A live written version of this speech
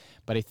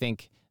But I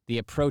think the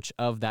approach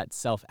of that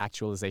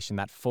self-actualization,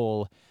 that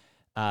full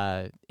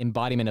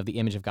embodiment of the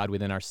image of God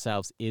within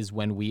ourselves, is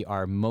when we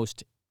are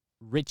most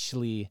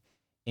richly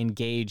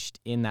engaged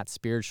in that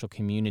spiritual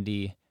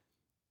community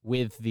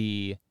with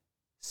the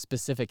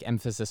specific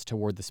emphasis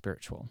toward the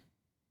spiritual.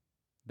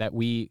 That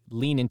we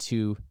lean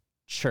into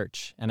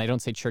church, and I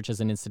don't say church as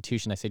an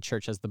institution, I say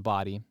church as the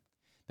body,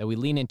 that we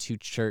lean into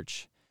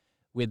church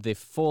with the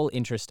full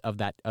interest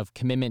of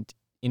commitment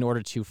in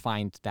order to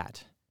find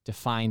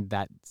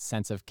that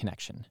sense of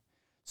connection.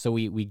 So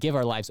we give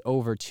our lives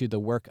over to the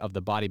work of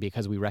the body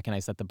because we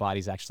recognize that the body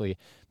is actually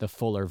the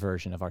fuller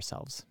version of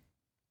ourselves.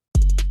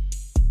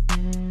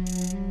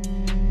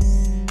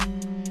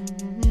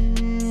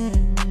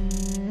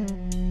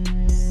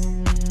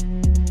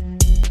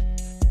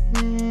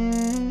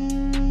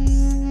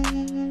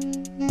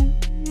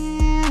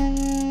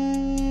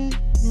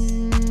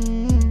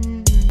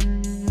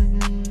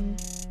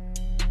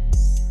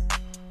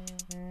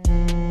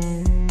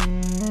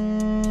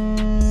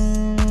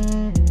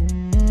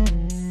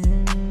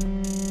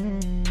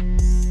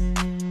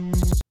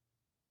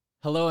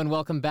 Hello and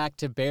welcome back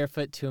to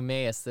Barefoot to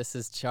Emmaus. This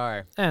is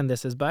Char. And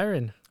this is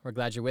Byron. We're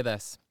glad you're with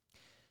us.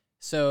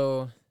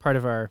 So, part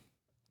of our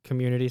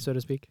community, so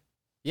to speak.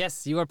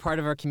 Yes, you are part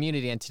of our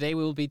community, and today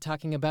we will be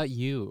talking about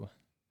you.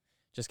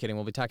 Just kidding,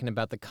 we'll be talking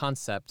about the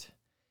concept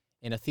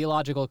in a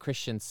theological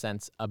Christian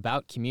sense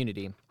about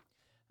community.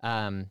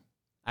 I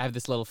have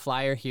this little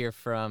flyer here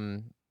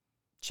from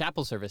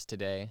chapel service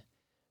today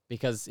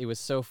because it was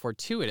so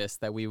fortuitous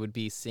that we would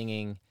be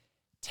singing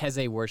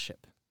Taizé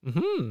worship.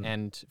 Mm-hmm.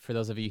 And for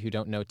those of you who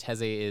don't know,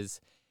 Taizé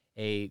is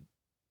a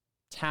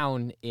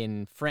town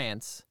in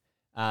France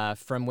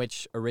from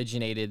which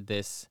originated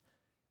this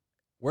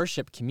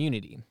worship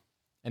community,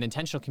 an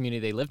intentional community.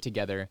 They live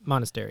together.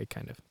 Monastery,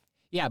 kind of.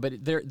 Yeah, but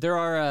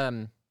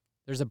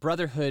there's a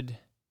brotherhood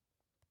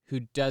who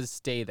does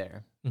stay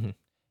there, mm-hmm.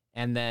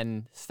 and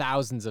then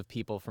thousands of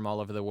people from all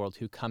over the world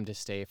who come to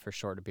stay for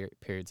shorter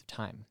periods of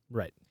time.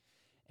 Right.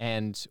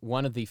 And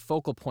one of the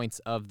focal points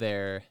of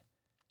their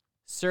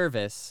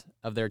service,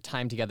 of their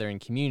time together in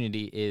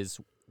community, is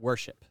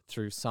worship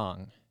through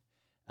song.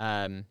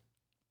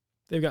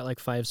 They've got like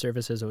 5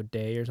 services a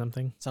day or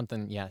something.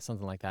 Something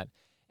like that.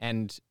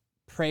 And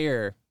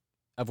prayer,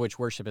 of which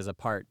worship is a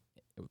part,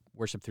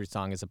 worship through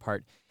song is a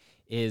part,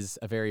 is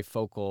a very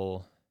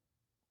focal,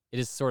 it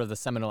is sort of the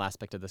seminal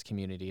aspect of this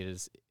community. It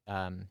is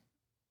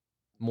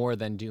more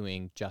than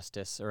doing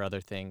justice or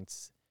other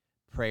things.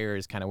 Prayer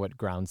is kind of what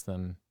grounds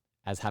them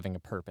as having a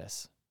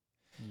purpose.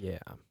 Yeah.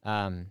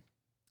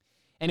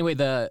 Anyway,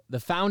 the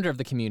founder of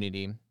the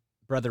community,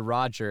 Brother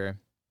Roger,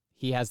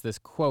 he has this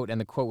quote,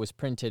 and the quote was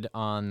printed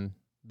on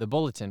the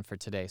bulletin for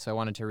today, so I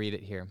wanted to read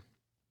it here.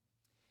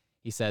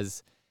 He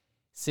says,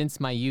 "Since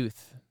my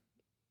youth,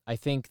 I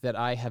think that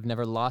I have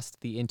never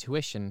lost the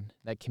intuition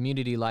that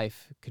community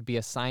life could be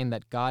a sign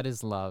that God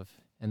is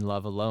love and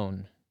love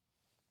alone.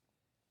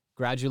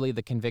 Gradually,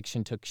 the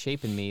conviction took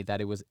shape in me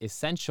that it was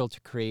essential to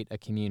create a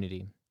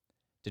community,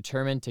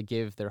 determined to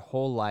give their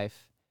whole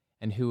life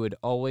and who would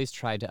always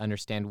try to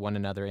understand one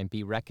another and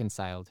be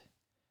reconciled,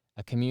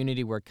 a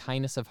community where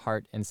kindness of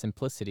heart and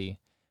simplicity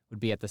would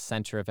be at the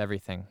center of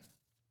everything."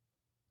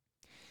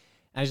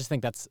 And I just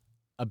think that's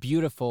a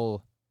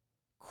beautiful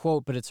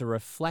quote, but it's a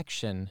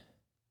reflection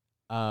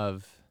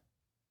of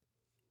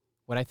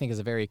what I think is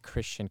a very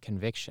Christian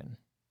conviction.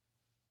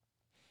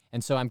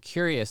 And so I'm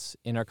curious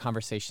in our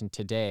conversation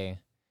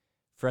today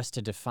for us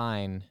to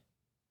define,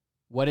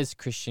 what is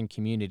Christian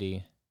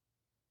community?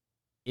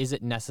 Is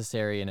it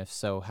necessary, and if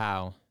so,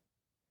 how?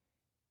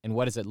 And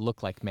what does it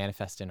look like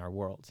manifest in our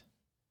world?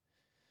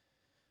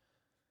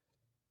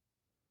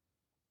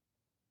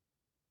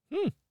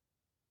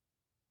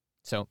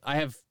 So I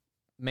have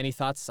many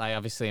thoughts. I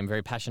obviously am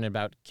very passionate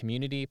about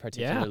community,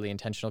 particularly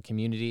intentional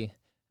community.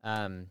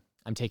 I'm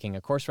taking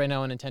a course right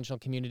now on intentional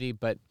community,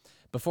 but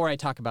before I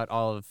talk about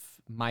all of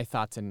my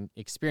thoughts and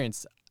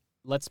experience,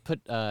 let's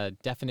put a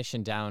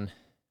definition down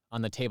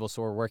on the table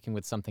so we're working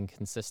with something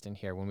consistent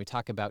here. When we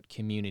talk about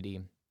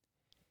community,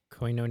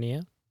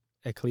 Koinonia?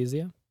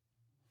 Ecclesia?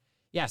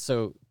 Yeah,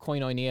 so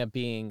koinonia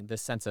being the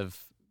sense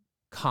of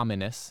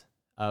commonness,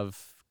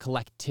 of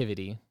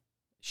collectivity,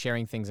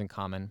 sharing things in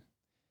common.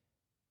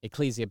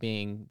 Ecclesia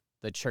being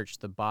the church,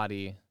 the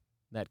body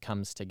that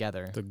comes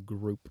together. The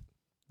group.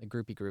 The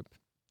groupie group.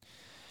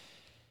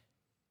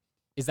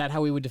 Is that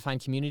how we would define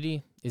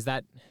community? Is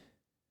that,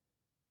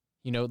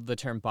 the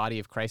term body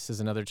of Christ is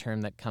another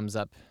term that comes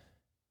up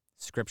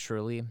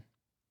scripturally.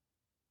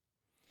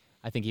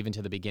 I think even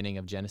to the beginning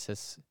of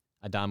Genesis,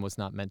 Adam was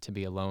not meant to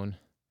be alone.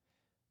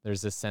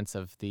 There's this sense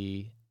of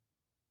the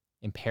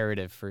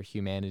imperative for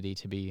humanity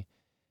to be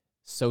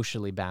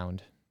socially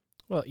bound.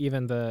 Well,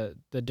 even the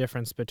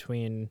difference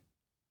between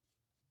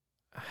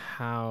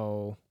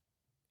how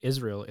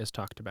Israel is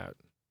talked about,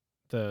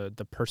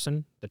 the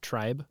person, the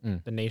tribe,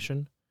 the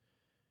nation,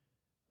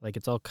 like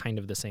it's all kind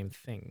of the same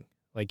thing.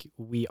 Like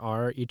we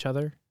are each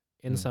other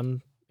in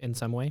some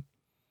way.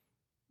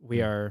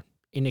 We are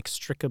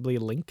inextricably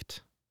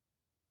linked.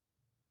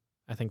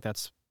 I think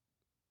that's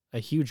a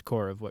huge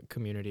core of what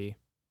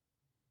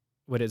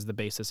is the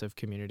basis of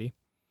community.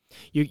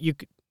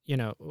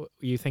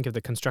 You think of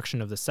the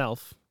construction of the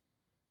self,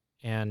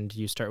 and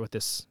you start with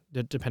this,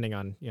 depending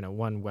on,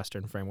 one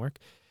Western framework,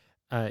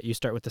 you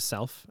start with the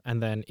self,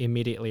 and then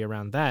immediately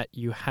around that,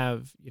 you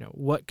have,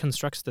 what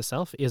constructs the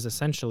self is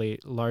essentially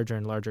larger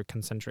and larger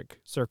concentric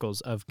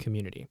circles of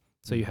community.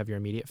 So you have your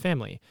immediate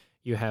family,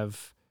 you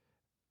have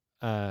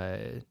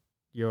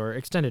your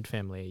extended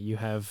family, you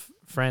have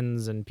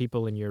friends and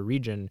people in your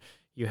region,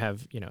 you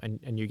have,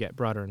 and you get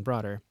broader and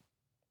broader.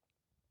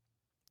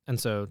 And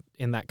so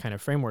in that kind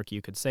of framework,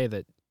 you could say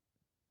that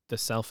the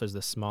self is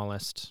the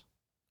smallest,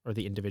 or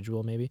the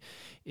individual maybe,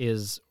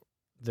 is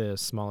the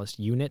smallest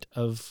unit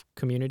of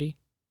community.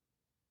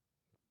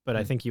 But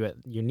I think you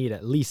need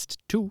at least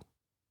two.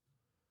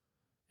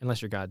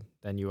 Unless you're God,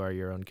 then you are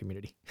your own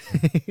community.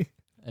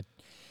 A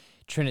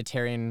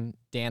Trinitarian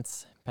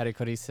dance,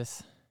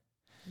 perichoresis.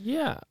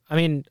 Yeah. I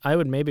mean, I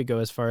would maybe go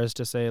as far as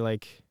to say,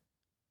 like,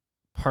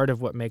 part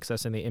of what makes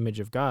us in the image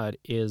of God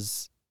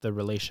is the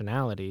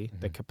relationality,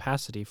 the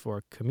capacity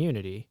for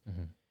community.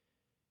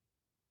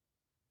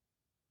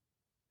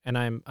 And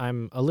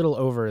I'm a little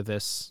over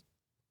this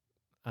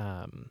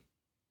kind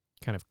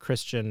of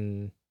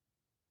Christian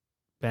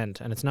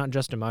bent, and it's not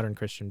just a modern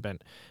Christian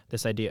bent.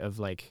 This idea of,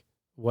 like,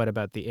 what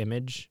about the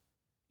image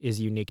is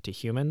unique to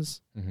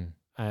humans?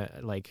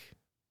 Like,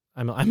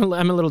 I'm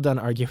a little done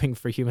arguing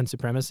for human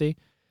supremacy.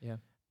 Yeah.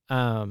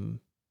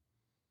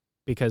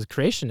 Because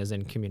creation is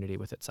in community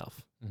with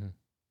itself,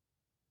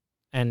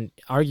 and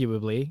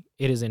arguably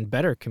it is in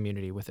better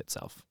community with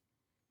itself.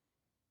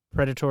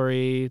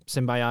 Predatory,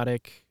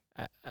 symbiotic,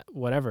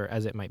 whatever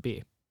as it might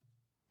be.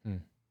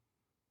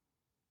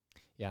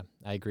 Yeah,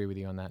 I agree with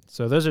you on that.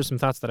 So those are some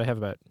thoughts that I have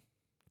about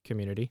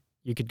community.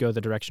 You could go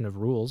the direction of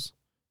rules.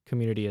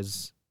 Community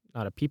is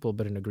not a people,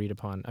 but an agreed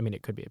upon. I mean,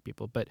 it could be a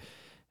people, but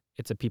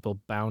it's a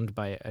people bound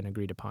by an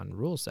agreed upon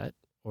rule set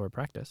or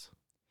practice.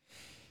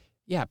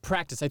 Yeah,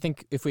 practice. I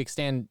think if we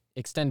extend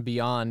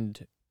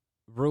beyond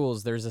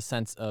rules, there's a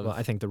sense of... Well,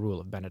 I think the rule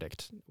of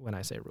Benedict when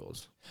I say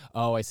rules.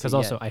 Oh, I see. Because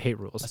also I hate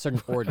rules. A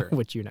certain order.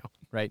 Which you know.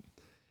 Right.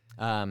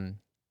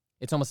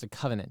 It's almost a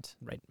covenant.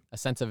 Right. A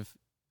sense of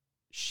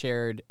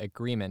shared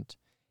agreement.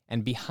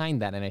 And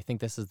behind that, and I think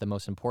this is the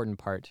most important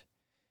part,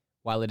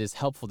 while it is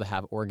helpful to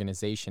have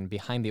organization,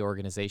 behind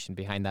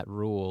that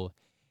rule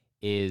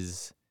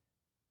is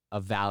a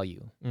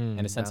value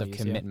and a sense of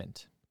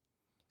commitment. Yeah.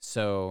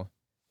 So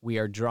we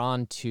are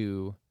drawn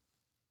to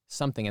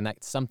something, and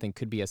that something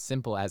could be as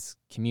simple as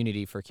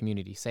community for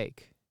community's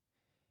sake.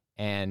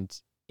 And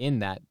in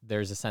that,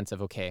 there's a sense of,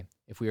 okay,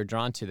 if we are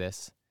drawn to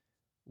this,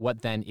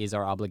 what then is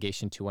our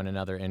obligation to one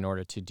another in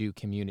order to do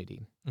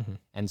community?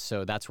 And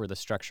so that's where the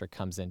structure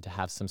comes in, to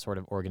have some sort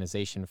of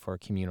organization for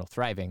communal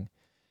thriving.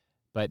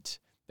 But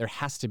there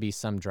has to be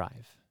some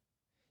drive.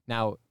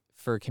 Now,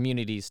 for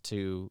communities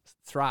to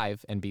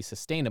thrive and be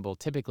sustainable,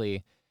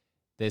 typically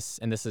there's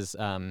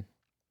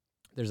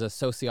a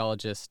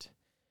sociologist,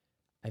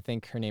 I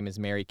think her name is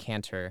Mary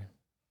Cantor,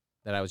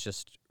 that I was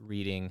just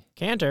reading.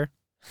 Cantor?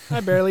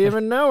 I barely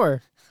even know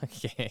her.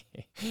 Okay.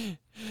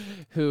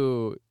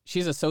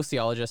 She's a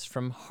sociologist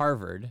from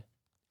Harvard,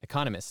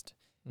 economist,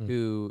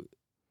 who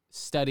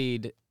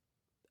studied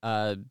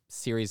a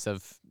series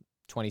of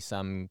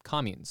 20-some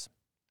communes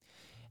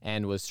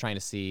and was trying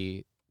to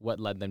see what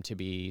led them to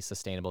be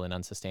sustainable and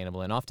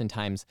unsustainable. And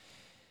oftentimes,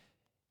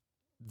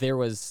 there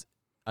was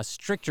a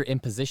stricter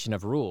imposition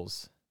of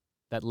rules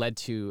that led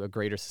to a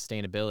greater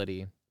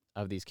sustainability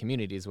of these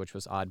communities, which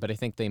was odd. But I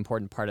think the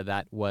important part of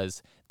that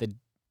was the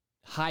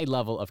high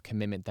level of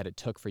commitment that it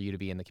took for you to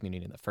be in the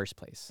community in the first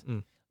place.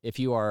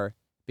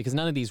 Because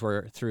none of these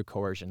were through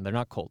coercion. They're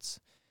not cults.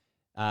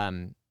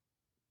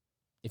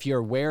 If you're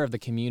aware of the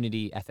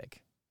community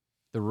ethic,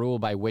 the rule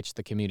by which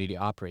the community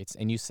operates,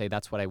 and you say,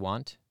 that's what I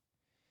want,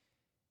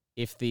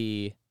 if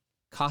the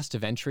cost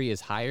of entry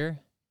is higher,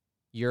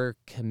 your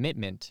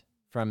commitment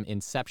from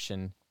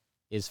inception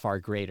is far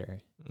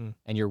greater,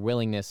 and your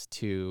willingness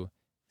to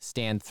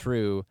stand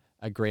through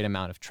a great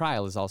amount of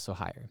trial is also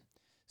higher.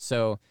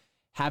 So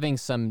having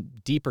some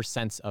deeper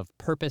sense of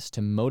purpose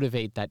to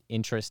motivate that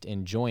interest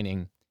in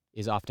joining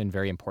is often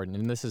very important.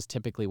 And this is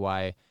typically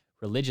why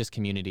religious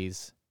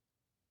communities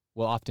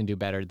will often do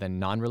better than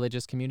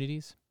non-religious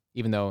communities,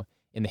 even though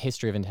in the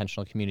history of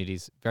intentional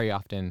communities, very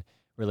often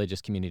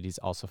religious communities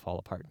also fall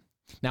apart.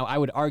 Now, I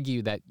would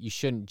argue that you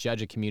shouldn't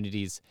judge a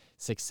community's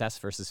success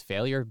versus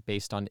failure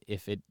based on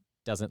if it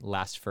doesn't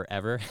last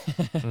forever.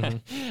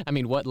 I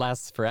mean, what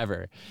lasts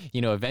forever?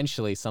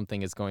 Eventually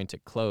something is going to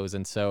close.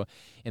 And so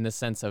in the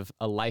sense of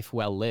a life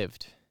well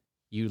lived,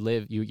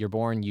 you're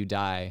born, you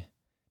die.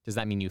 Does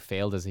that mean you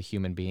failed as a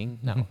human being?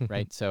 No,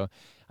 right? So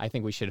I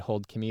think we should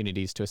hold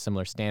communities to a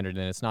similar standard,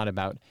 and it's not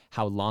about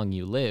how long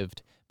you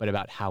lived, but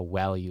about how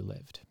well you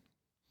lived.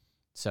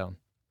 So.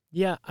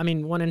 Yeah, I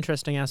mean, one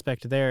interesting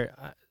aspect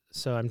there,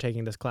 so I'm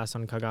taking this class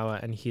on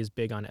Kagawa, and he's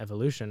big on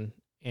evolution,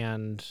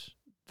 and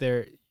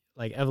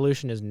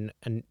evolution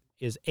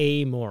is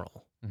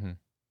amoral.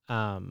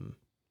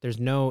 There's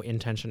no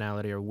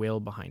intentionality or will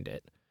behind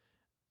it.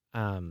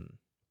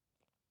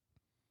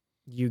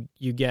 you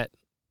get,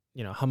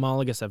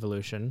 homologous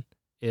evolution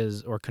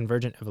or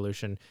convergent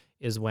evolution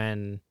is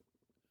when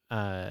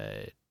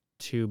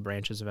two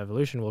branches of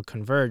evolution will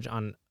converge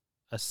on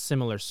a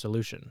similar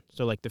solution.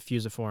 So like the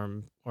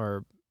fusiform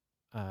or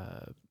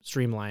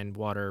streamlined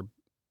water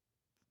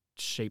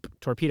shape,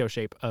 torpedo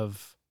shape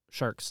of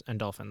sharks and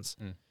dolphins.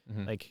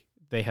 Mm-hmm. Like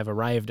they have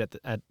arrived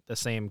at the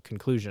same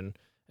conclusion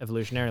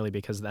evolutionarily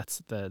because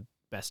that's the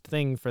best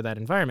thing for that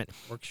environment.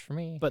 Works for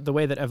me. But the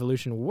way that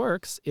evolution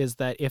works is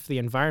that if the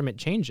environment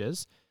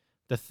changes,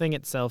 the thing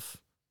itself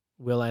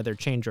will either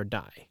change or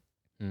die.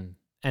 Mm.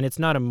 And it's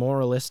not a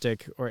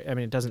moralistic,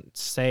 it doesn't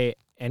say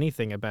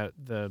anything about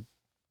the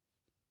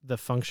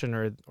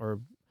function or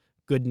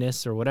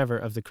goodness or whatever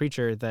of the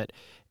creature, that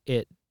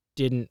it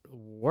didn't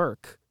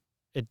work,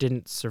 it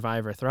didn't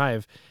survive or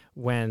thrive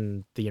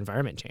when the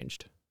environment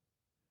changed.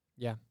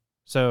 Yeah.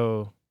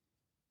 So,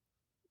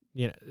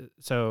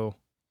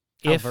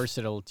 how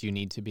versatile do you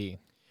need to be?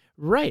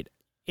 Right.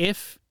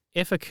 If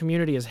a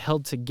community is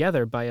held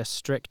together by a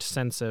strict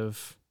sense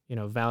of,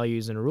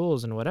 values and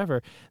rules and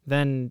whatever,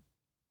 then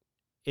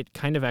it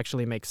kind of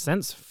actually makes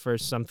sense for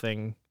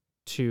something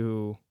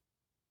to,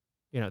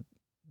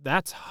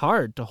 that's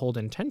hard to hold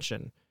in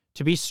tension.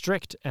 To be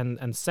strict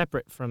and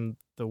separate from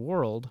the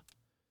world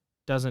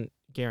doesn't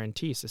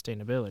guarantee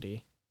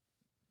sustainability.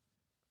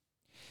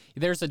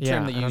 There's a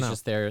term that you use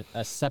just there,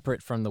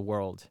 separate from the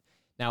world.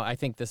 Now, I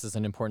think this is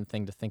an important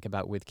thing to think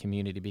about with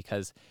community,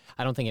 because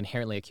I don't think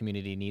inherently a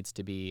community needs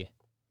to be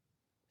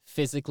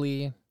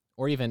physically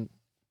or even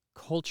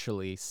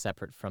culturally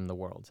separate from the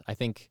world. I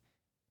think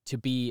to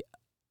be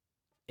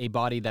a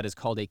body that is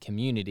called a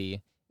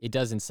community, it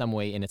does in some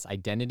way in its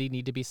identity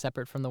need to be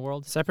separate from the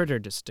world. Separate or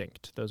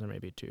distinct? Those are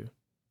maybe two.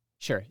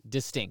 Sure,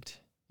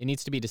 distinct. It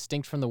needs to be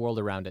distinct from the world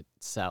around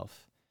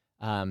itself,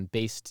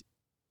 based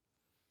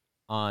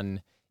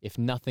on, if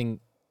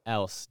nothing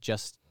else,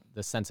 just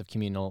the sense of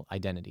communal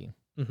identity.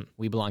 Mm-hmm.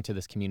 We belong to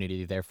this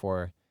community,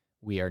 therefore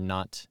we are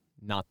not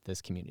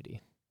this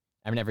community.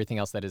 Everything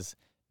else that is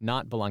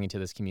not belonging to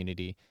this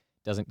community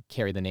doesn't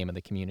carry the name of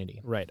the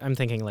community. Right. I'm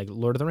thinking like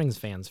Lord of the Rings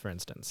fans, for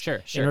instance.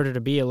 Sure. In order to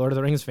be a Lord of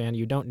the Rings fan,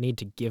 you don't need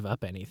to give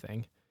up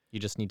anything.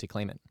 You just need to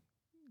claim it.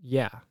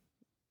 Yeah.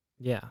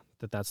 Yeah,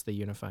 that's the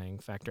unifying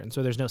factor. And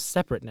so there's no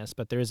separateness,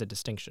 but there is a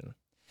distinction.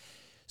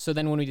 So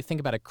then when we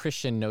think about a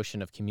Christian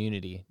notion of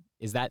community,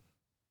 does that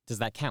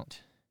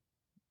count?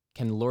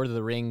 Can Lord of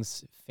the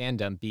Rings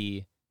fandom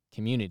be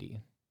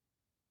community?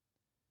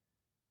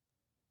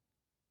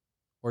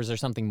 Or is there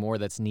something more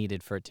that's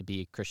needed for it to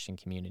be a Christian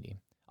community?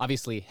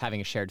 Obviously,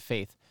 having a shared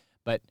faith,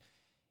 but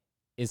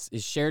is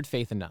shared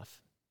faith enough?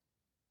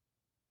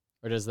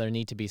 Or does there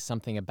need to be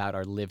something about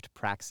our lived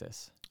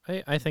praxis?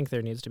 I think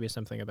there needs to be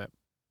something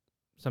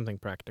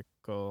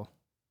practical.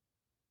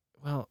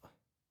 Well,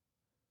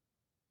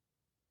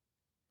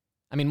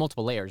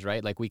 multiple layers,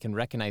 right? Like we can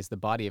recognize the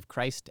body of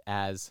Christ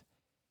as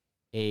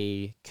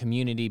a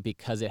community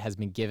because it has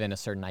been given a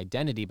certain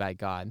identity by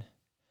God.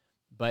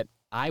 But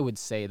I would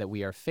say that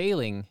we are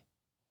failing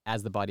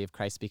as the body of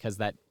Christ because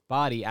that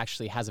body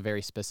actually has a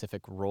very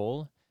specific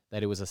role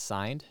that it was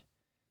assigned,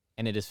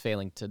 and it is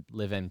failing to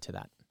live into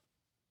that,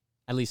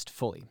 at least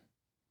fully,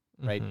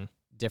 right? Mm-hmm.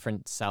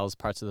 Different cells,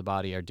 parts of the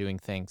body are doing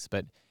things,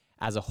 but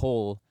as a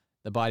whole,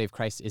 the body of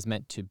Christ is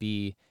meant to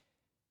be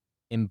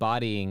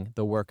embodying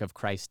the work of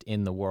Christ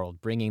in the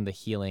world, bringing the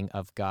healing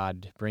of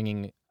God,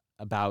 bringing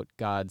about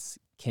God's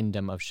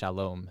kingdom of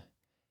shalom.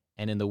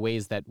 And in the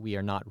ways that we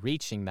are not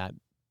reaching that,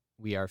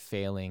 we are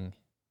failing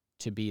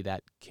to be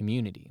that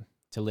community,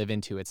 to live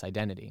into its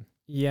identity.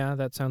 Yeah,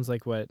 that sounds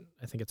like what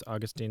I think it's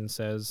Augustine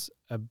says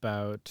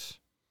about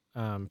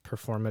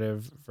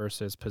performative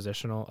versus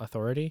positional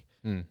authority.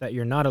 That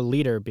you're not a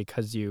leader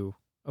because you,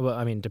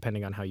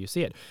 depending on how you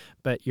see it,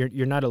 but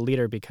you're not a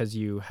leader because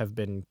you have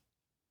been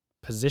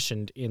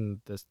positioned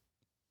in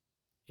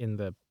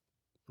the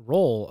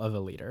role of a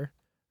leader,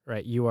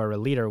 right? You are a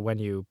leader when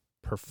you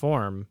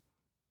perform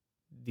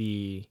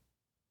the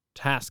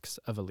tasks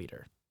of a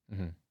leader.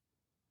 Mm-hmm.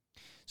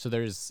 So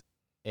there's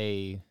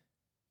you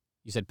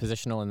said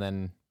positional and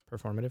then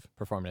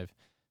performative.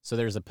 So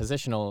there's a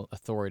positional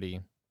authority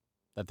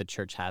that the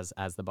church has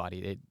as the body.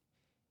 It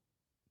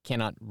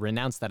cannot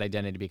renounce that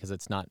identity because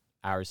it's not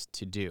ours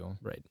to do.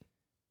 Right.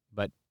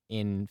 But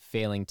in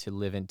failing to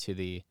live into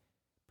the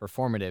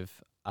performative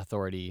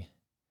authority,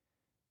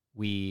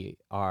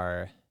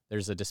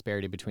 there's a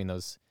disparity between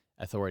those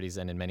authorities,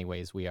 and in many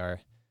ways we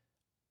are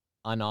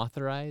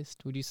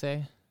unauthorized, would you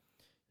say?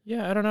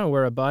 Yeah, I don't know.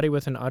 We're a body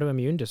with an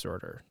autoimmune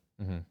disorder,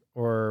 mm-hmm.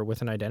 or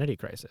with an identity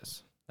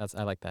crisis.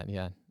 I like that.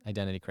 Yeah,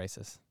 identity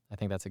crisis. I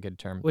think that's a good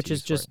term. Which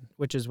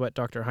is what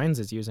Dr. Hines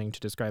is using to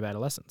describe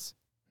adolescence.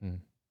 Well,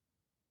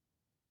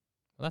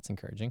 that's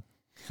encouraging.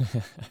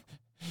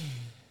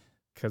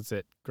 Because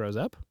it grows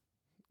up?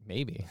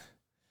 Maybe.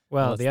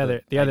 Well, the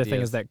other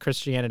thing is that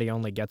Christianity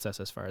only gets us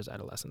as far as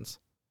adolescence.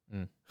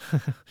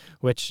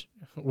 which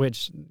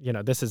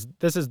this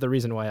is the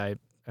reason why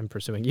I'm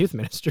pursuing youth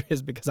ministry,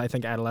 is because I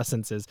think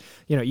adolescence is,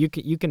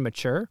 you can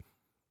mature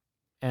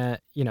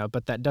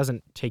but that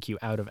doesn't take you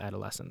out of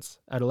adolescence.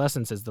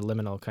 Adolescence is the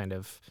liminal kind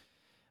of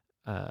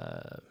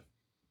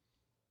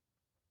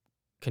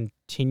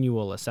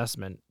continual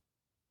assessment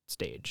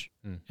stage,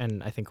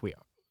 and I think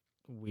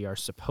we are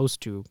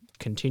supposed to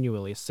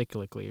continually,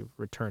 cyclically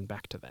return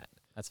back to that.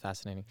 That's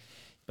fascinating.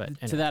 But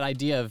anyway. To that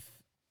idea of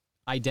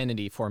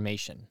identity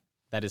formation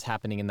that is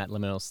happening in that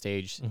liminal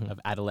stage of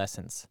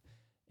adolescence,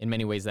 in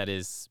many ways that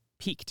is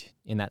peaked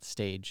in that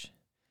stage.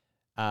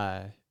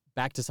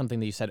 Back to something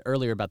that you said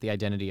earlier about the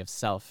identity of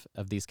self,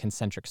 of these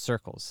concentric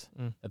circles,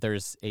 that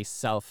there's a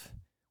self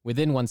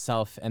within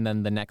oneself, and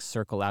then the next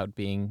circle out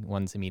being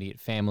one's immediate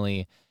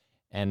family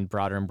and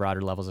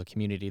broader levels of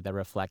community that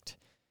reflect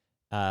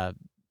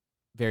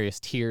various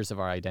tiers of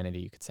our identity,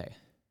 you could say,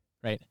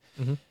 right?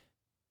 Mm-hmm.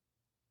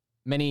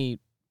 Many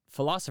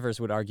philosophers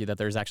would argue that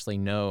there's actually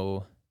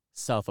no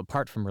self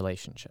apart from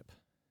relationship.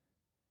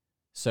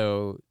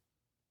 So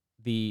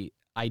the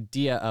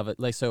idea of it,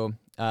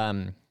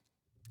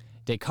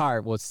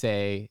 Descartes will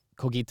say,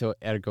 cogito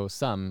ergo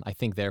sum, I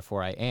think,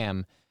 therefore I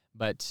am,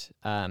 but,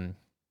 and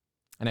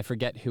I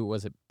forget who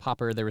was it,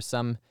 Popper, there was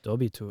some...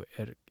 Dobitu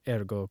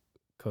ergo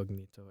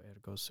cognito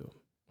ergo sum.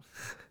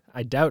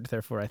 I doubt,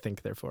 therefore I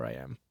think, therefore I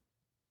am.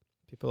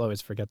 People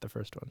always forget the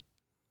first one.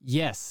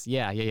 Yes,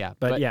 yeah.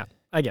 But yeah,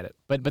 I get it.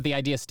 But the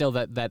idea is still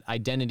that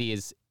identity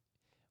is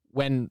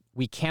when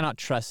we cannot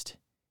trust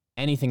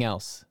anything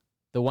else,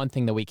 the one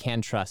thing that we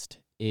can trust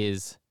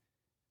is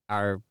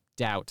our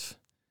doubt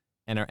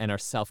and our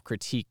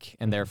self-critique,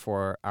 and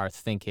therefore our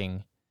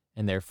thinking,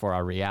 and therefore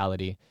our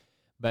reality.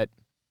 But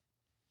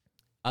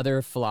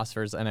other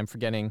philosophers, and I'm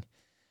forgetting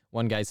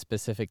one guy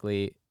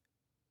specifically,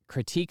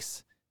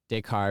 critiques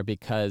Descartes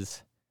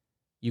because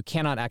you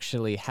cannot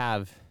actually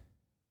have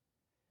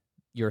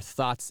your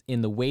thoughts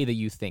in the way that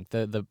you think,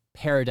 the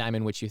paradigm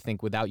in which you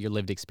think, without your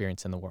lived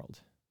experience in the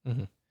world.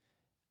 Mm-hmm.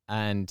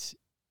 And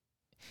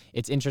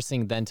it's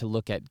interesting then to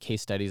look at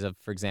case studies of,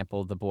 for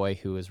example, the boy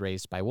who was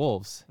raised by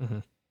wolves. Mm-hmm.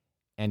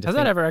 And has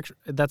that ever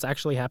that's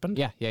actually happened?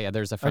 Yeah.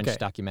 There's a French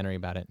documentary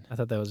about it. I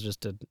thought that was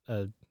just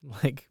a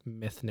like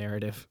myth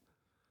narrative.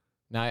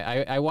 No,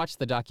 I watched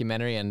the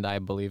documentary and I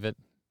believe it,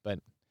 but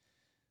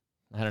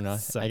I don't know.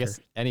 Sucker. I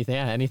guess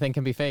anything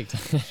can be faked.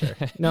 Sure.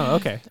 No,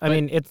 okay. I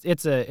mean,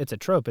 it's a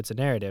trope. It's a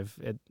narrative.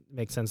 It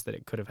makes sense that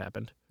it could have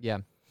happened. Yeah.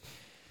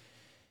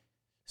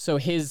 So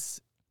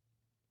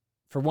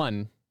for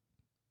one,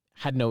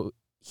 had no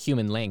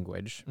human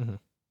language. Mm-hmm.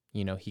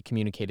 You know, he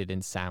communicated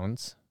in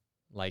sounds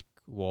like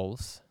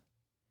wolves,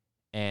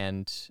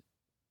 and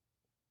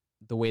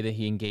the way that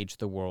he engaged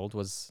the world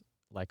was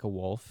like a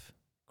wolf,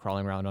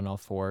 crawling around on all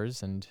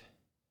fours and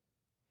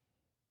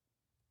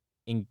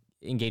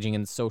engaging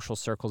in social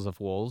circles of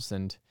wolves,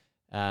 and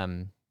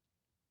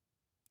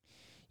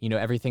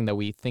everything that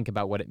we think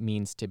about what it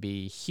means to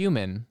be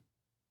human,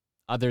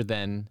 other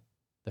than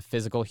the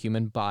physical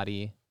human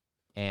body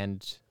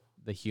and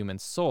the human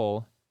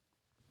soul,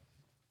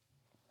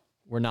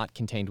 were not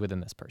contained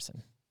within this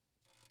person.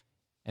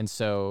 And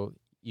so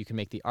you can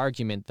make the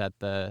argument that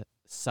the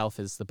self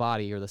is the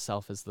body or the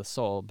self is the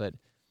soul, but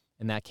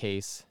in that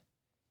case,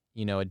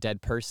 a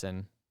dead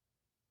person,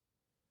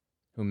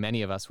 who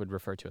many of us would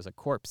refer to as a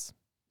corpse,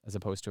 as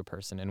opposed to a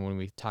person. And when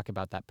we talk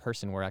about that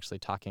person, we're actually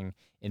talking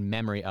in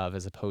memory of,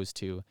 as opposed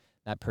to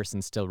that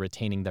person still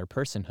retaining their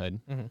personhood.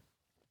 Mm-hmm.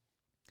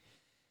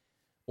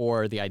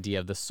 Or the idea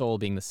of the soul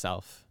being the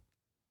self.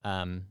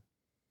 But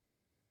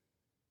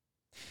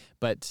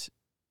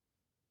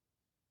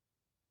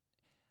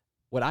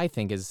what I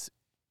think is,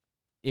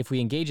 if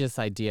we engage this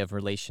idea of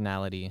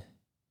relationality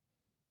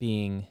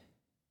being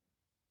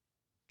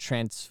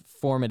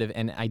transformative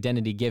and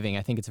identity giving,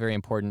 I think it's very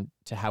important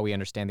to how we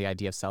understand the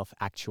idea of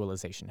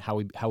self-actualization,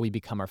 how we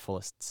become our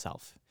fullest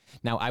self.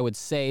 Now, I would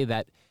say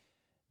that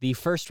the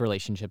first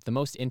relationship, the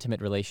most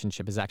intimate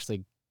relationship, is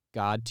actually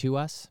God to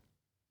us,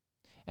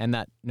 and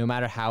that no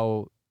matter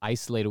how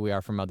isolated we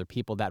are from other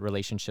people, that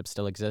relationship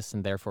still exists,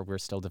 and therefore we're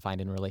still defined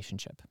in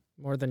relationship.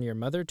 More than your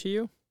mother to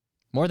you?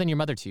 More than your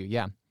mother to you,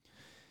 yeah.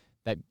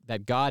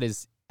 That God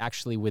is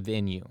actually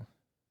within you.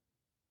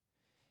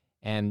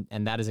 And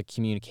that is a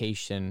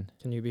communication.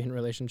 Can you be in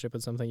relationship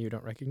with something you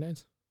don't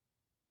recognize?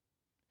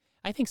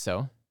 I think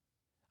so,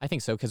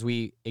 because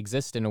we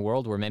exist in a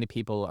world where many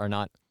people are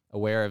not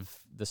aware of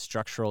the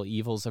structural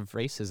evils of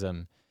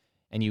racism,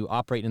 and you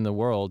operate in the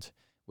world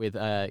with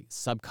a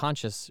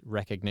subconscious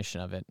recognition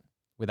of it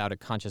without a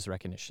conscious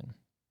recognition.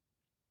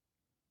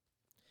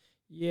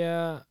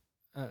 Yeah,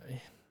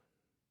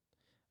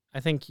 I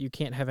think you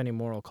can't have any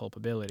moral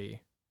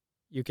culpability.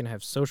 You can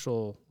have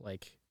social,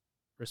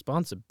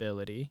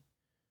 responsibility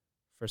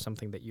for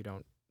something that you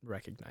don't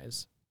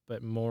recognize.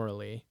 But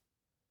morally,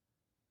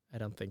 I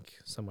don't think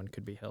someone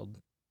could be held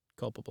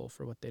culpable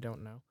for what they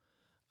don't know.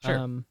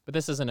 Sure, but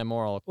this isn't a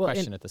moral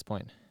question at this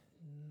point.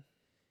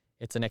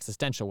 It's an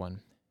existential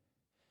one.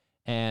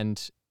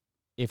 And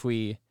if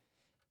we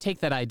take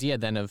that idea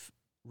then of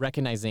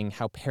recognizing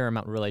how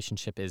paramount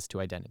relationship is to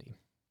identity,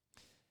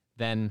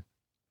 then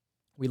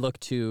we look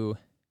to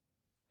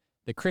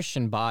the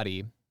Christian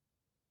body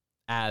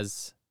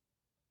as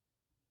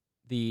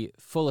the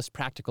fullest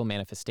practical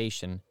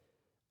manifestation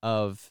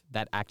of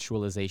that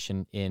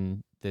actualization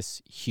in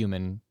this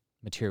human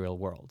material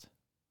world.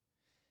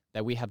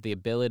 That we have the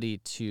ability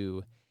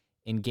to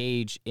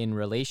engage in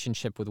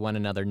relationship with one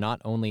another, not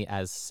only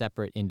as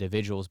separate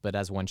individuals, but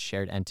as one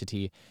shared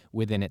entity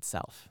within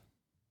itself.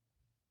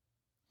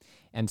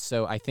 And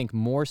so I think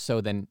more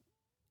so than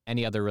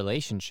any other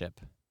relationship,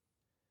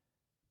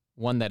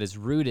 one that is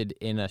rooted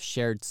in a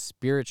shared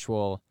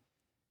spiritual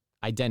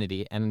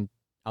identity, and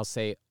I'll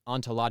say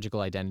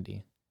ontological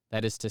identity,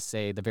 that is to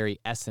say the very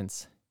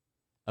essence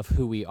of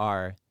who we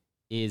are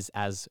is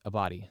as a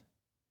body.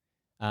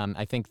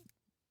 I think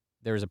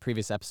there was a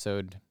previous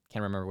episode,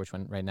 can't remember which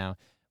one right now,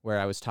 where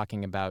I was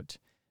talking about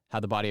how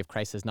the body of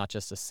Christ is not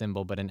just a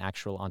symbol, but an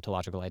actual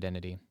ontological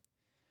identity.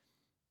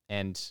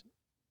 And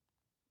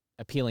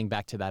appealing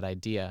back to that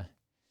idea,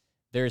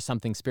 there is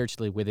something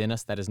spiritually within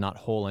us that is not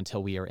whole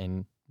until we are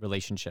in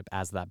relationship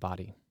as that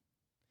body.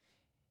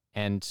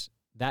 And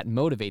that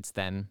motivates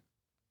then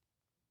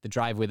the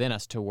drive within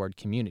us toward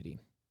community.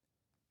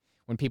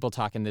 When people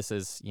talk, and this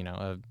is,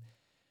 a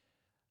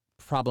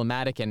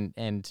problematic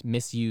and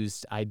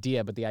misused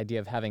idea, but the idea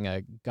of having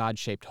a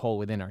God-shaped hole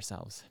within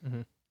ourselves.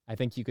 Mm-hmm. I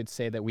think you could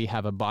say that we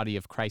have a body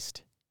of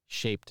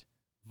Christ-shaped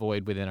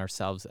void within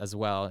ourselves as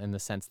well, in the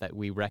sense that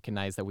we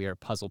recognize that we are a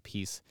puzzle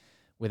piece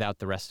without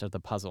the rest of the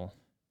puzzle.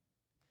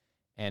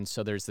 And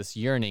so there's this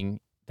yearning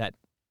that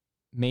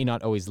may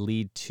not always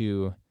lead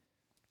to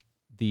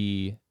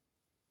the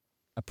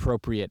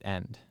appropriate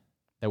end,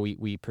 that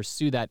we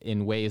pursue that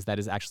in ways that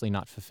is actually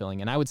not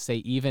fulfilling. And I would say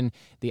even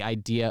the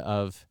idea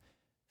of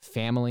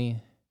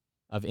family,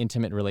 of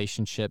intimate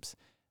relationships,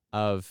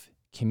 of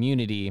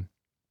community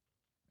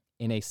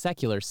in a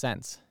secular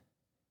sense.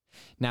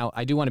 Now,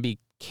 I do want to be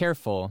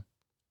careful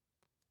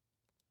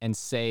and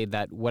say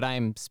that what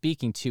I'm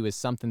speaking to is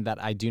something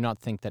that I do not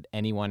think that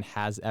anyone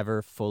has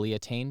ever fully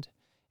attained,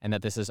 and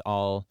that this is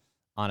all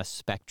on a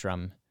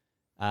spectrum.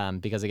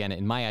 Because again,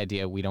 in my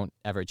idea, we don't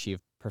ever achieve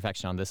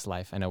perfection on this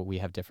life. I know we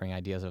have differing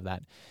ideas of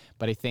that.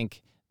 But I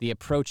think the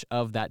approach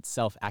of that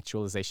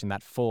self-actualization,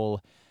 that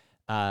full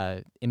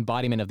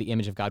embodiment of the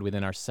image of God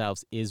within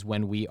ourselves, is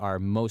when we are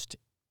most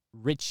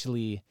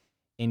richly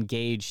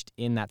engaged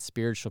in that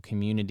spiritual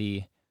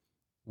community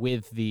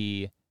with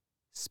the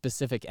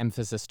specific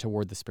emphasis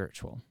toward the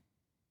spiritual.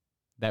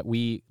 That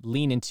we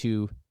lean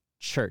into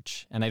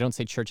church, and I don't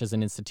say church as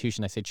an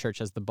institution, I say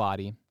church as the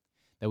body,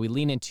 that we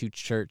lean into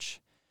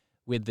church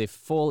with the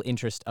full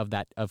interest of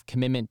that, of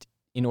commitment,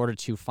 in order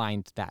to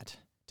find that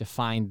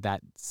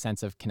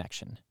sense of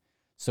connection.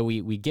 So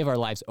we give our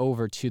lives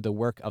over to the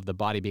work of the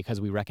body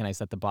because we recognize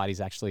that the body is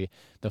actually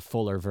the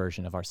fuller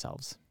version of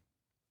ourselves.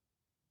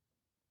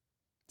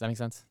 Does that make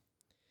sense?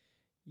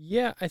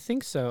 Yeah, I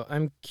think so.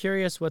 I'm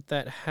curious what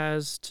that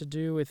has to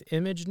do with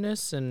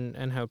imageness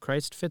and how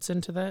Christ fits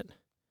into that.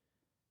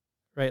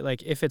 Right?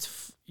 Like if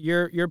it's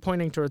you're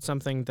pointing towards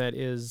something that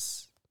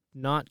is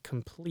not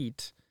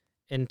complete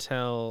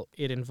until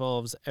it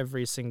involves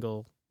every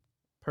single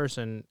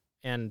person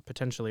and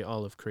potentially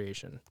all of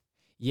creation.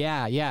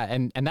 Yeah,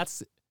 and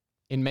that's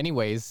in many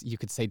ways you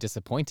could say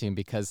disappointing,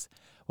 because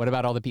what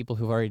about all the people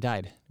who've already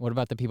died? What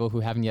about the people who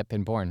haven't yet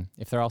been born?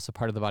 If they're also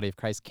part of the body of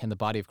Christ, can the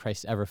body of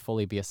Christ ever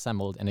fully be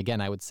assembled? And again,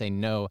 I would say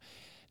no,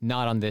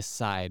 not on this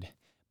side.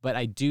 But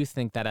I do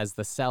think that as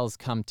the cells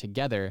come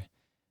together,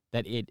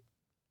 that it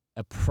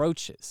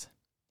approaches,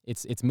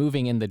 it's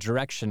moving in the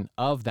direction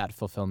of that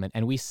fulfillment,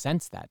 and we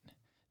sense that.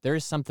 There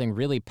is something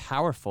really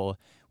powerful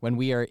when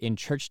we are in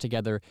church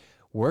together,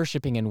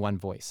 worshiping in one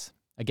voice.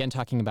 Again,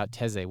 talking about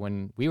Taizé,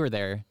 when we were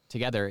there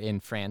together in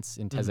France,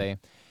 in Taizé,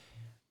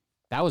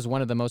 that was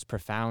one of the most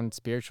profound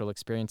spiritual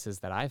experiences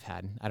that I've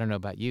had. I don't know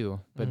about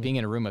you, but being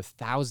in a room of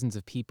thousands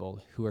of people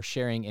who are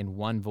sharing in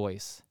one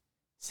voice,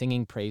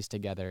 singing praise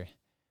together,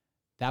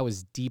 that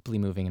was deeply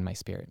moving in my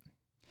spirit.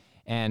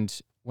 And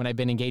when I've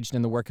been engaged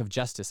in the work of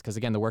justice, because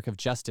again, the work of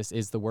justice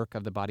is the work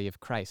of the body of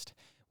Christ,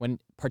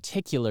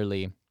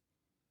 particularly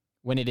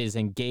when it is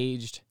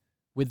engaged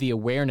with the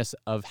awareness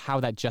of how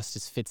that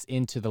justice fits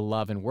into the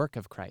love and work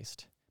of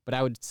Christ. But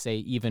I would say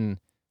even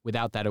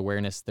without that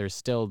awareness, there's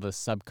still the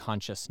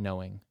subconscious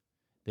knowing,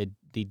 the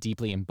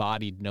deeply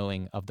embodied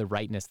knowing of the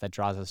rightness that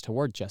draws us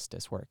toward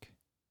justice work.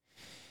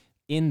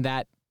 In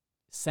that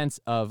sense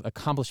of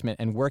accomplishment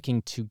and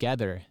working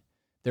together,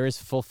 there is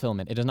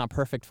fulfillment. It is not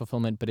perfect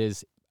fulfillment, but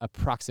is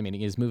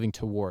approximating, is moving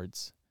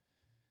towards.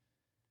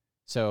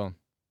 So,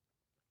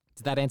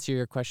 did that answer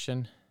your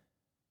question?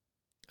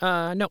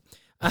 No.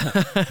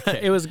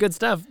 It was good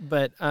stuff,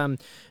 but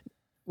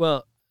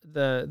well,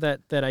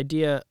 that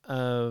idea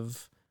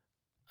of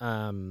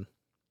I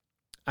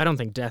don't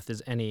think death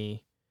is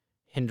any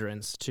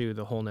hindrance to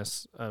the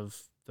wholeness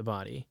of the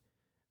body,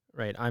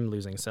 right? I'm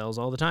losing cells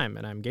all the time,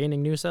 and I'm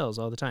gaining new cells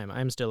all the time.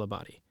 I'm still a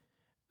body,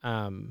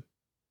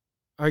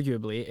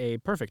 arguably a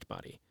perfect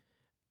body,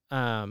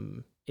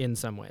 in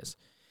some ways,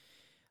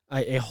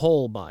 a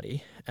whole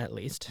body at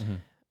least.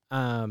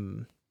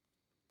 And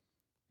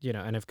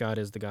if God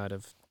is the God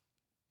of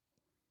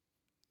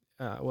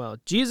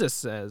Jesus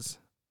says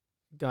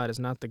God is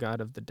not the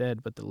God of the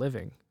dead, but the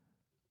living,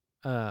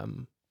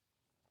 Um,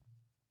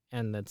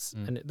 and that's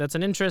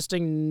an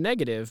interesting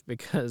negative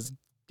because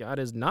God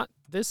is not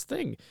this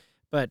thing.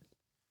 But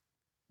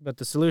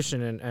the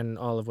solution and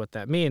all of what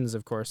that means,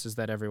 of course, is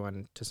that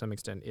everyone to some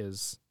extent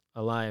is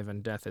alive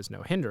and death is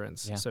no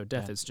hindrance. Yeah, So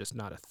death is just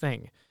not a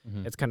thing.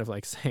 Mm-hmm. It's kind of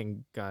like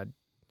saying God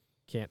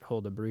can't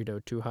hold a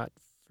burrito too hot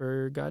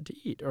for God to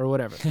eat or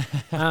whatever.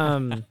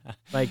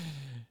 Like,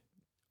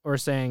 or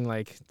saying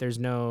like there's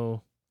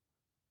no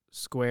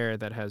square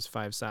that has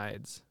 5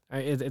 sides.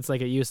 It's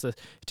like a useless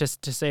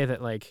just to say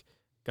that like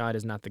God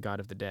is not the God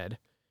of the dead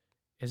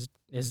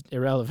is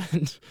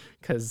irrelevant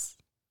because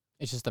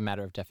It's just a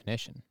matter of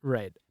definition.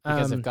 right.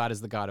 Because if God is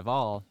the God of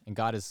all and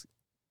God is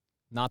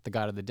not the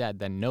God of the dead,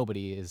 then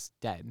nobody is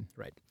dead.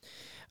 Right.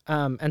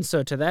 And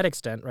so to that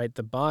extent, right,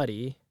 the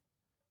body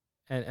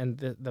and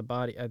the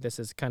body, this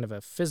is kind of a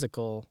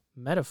physical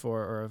metaphor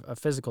or a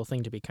physical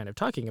thing to be kind of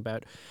talking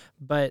about,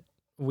 but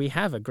we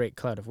have a great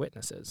cloud of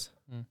witnesses.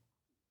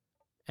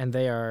 And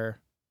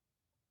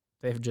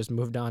they've just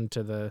moved on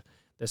to the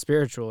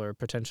spiritual or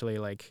potentially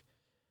like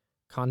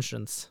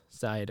conscience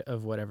side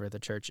of whatever the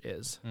church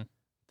is.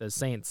 The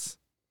saints,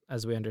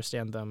 as we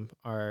understand them,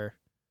 are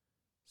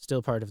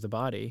still part of the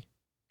body.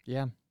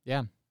 Yeah.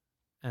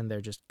 And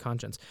they're just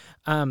conscience.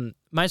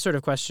 My sort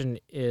of question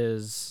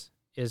is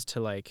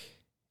to like,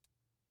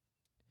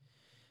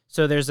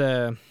 so there's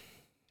I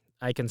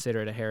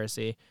consider it a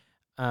heresy.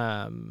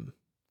 Fun.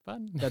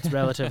 That's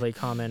relatively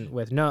common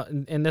with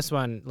in this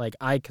one, like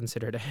I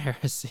consider it a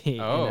heresy.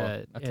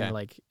 Okay. In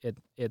like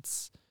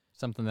it's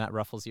something that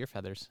ruffles your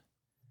feathers.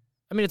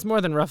 I mean, it's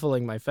more than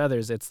ruffling my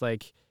feathers. It's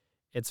like,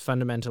 it's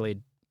fundamentally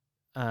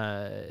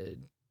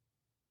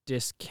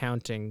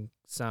discounting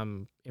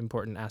some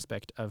important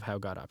aspect of how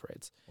God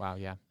operates. Wow,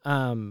 yeah.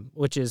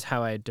 Which is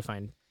how I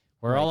define.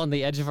 We're all on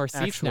the edge of our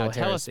seats now.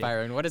 Tell us, heresy.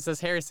 Byron, what is this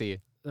heresy?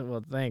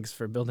 Well, thanks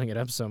for building it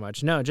up so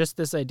much. No, just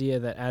this idea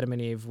that Adam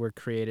and Eve were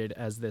created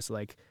as this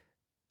like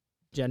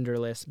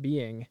genderless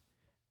being,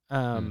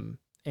 and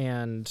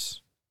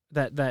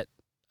that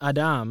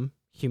Adam,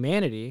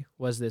 humanity,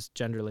 was this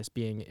genderless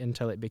being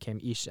until it became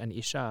Ish and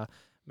Isha,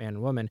 man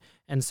and woman.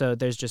 And so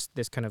there's just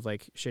this kind of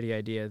like shitty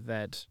idea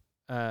that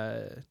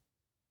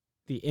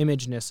the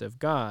imageness of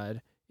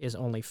God is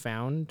only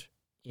found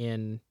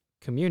in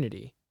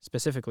community,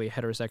 specifically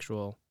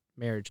heterosexual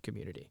marriage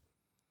community.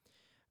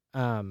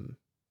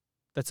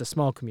 That's a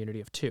small community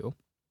of 2.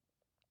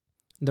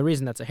 The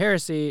reason that's a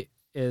heresy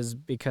is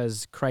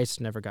because Christ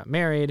never got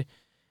married,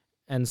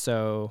 and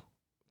so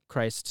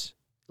Christ,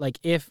 like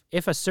if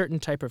a certain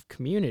type of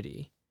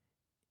community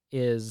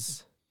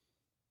is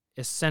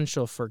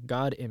essential for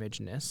God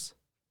imageness,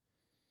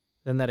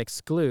 then that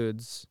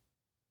excludes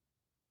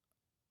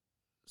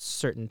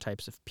certain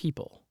types of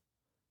people.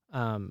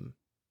 Can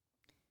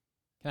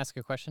I ask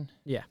a question?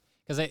 Yeah.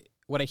 Because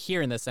what I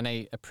hear in this, and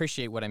I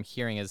appreciate what I'm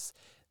hearing, is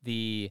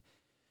the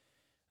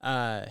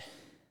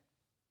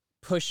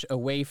push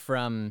away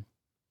from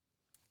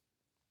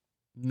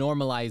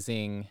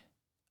normalizing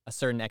a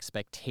certain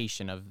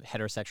expectation of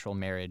heterosexual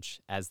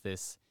marriage as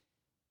this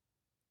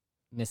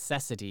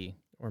necessity.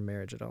 Or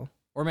marriage at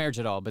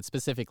all. But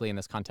specifically in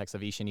this context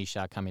of Ish and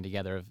Isha coming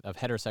together, of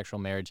heterosexual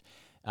marriage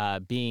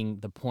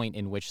being the point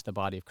in which the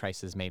body of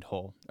Christ is made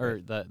whole, or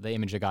the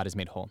image of God is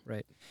made whole.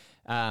 Right.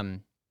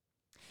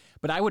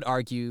 But I would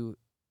argue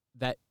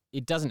that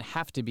it doesn't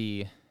have to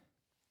be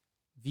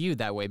viewed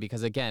that way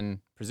because, again,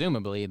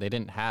 presumably they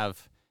didn't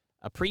have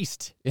a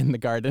priest in the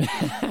garden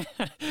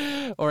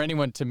or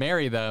anyone to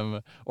marry them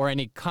or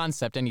any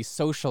concept, any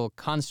social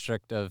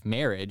construct of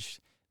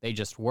marriage. They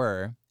just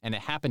were, and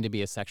it happened to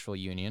be a sexual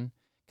union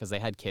because they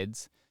had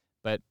kids.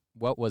 But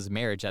what was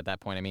marriage at that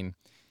point? I mean,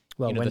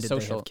 well, when the did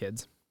social... they have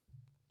kids?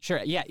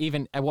 Sure, yeah,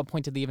 even at what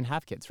point did they even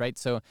have kids, right?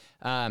 So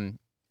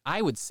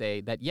I would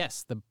say that,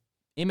 yes, the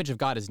image of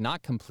God is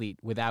not complete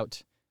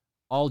without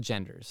all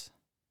genders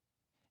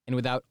and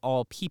without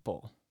all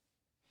people.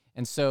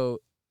 And so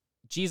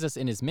Jesus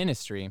in his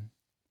ministry,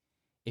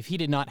 if he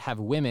did not have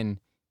women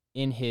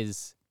in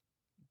his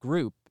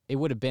group, it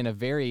would have been a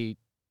very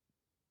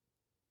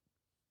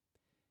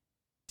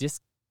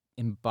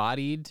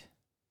disembodied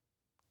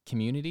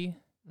community.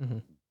 Mm-hmm.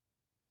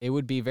 It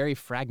would be very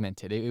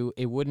fragmented.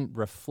 It wouldn't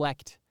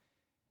reflect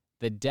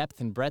the depth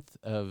and breadth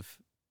of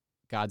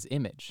God's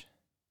image.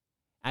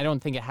 I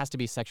don't think it has to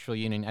be sexual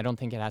union. I don't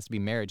think it has to be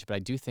marriage, but I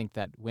do think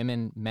that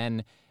women,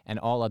 men, and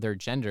all other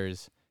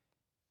genders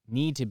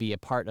need to be a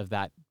part of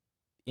that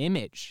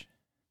image,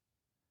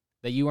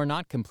 that you are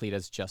not complete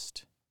as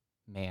just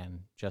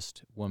man,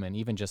 just woman,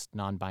 even just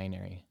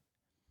non-binary.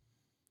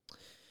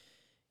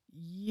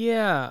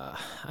 Yeah.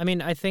 I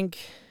mean, I think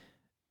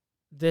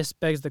this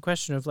begs the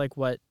question of like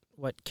what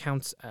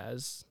counts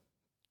as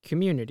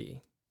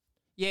community.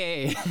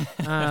 Yay.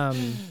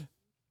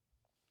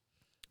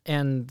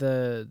 And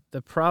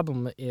the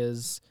problem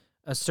is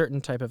a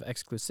certain type of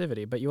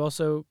exclusivity, but you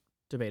also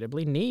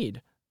debatably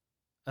need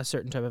a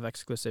certain type of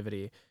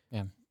exclusivity.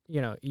 Yeah.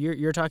 You know,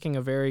 you're talking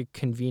a very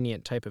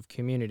convenient type of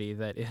community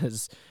that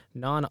is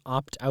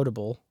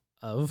non-opt-outable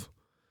of.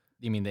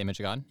 You mean the image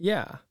of God?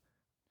 Yeah.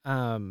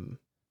 And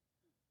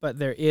But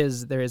there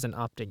is an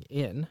opting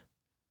in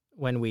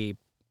when we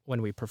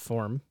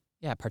perform.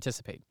 Yeah,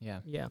 participate. Yeah.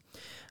 Yeah.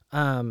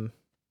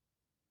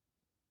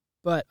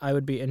 But I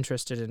would be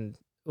interested in,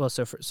 well,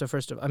 so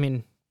first of, I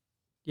mean,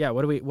 yeah,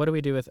 what do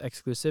we do with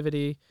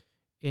exclusivity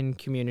in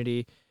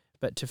community?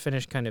 But to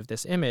finish kind of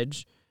this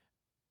image,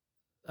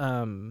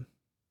 part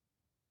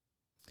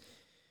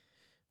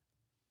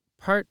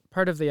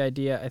of the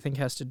idea I think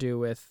has to do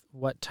with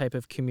what type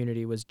of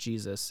community was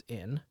Jesus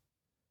in.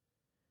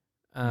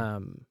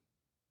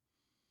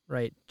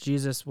 Right,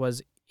 Jesus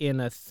was in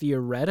a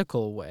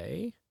theoretical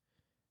way,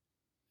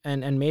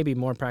 and maybe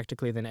more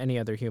practically than any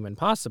other human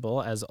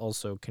possible, as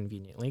also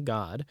conveniently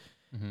God,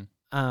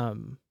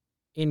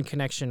 in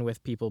connection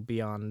with people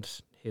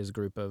beyond his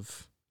group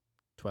of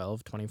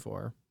 12,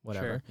 24,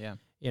 whatever. Sure, yeah.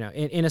 You know,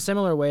 in a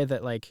similar way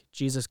that, like,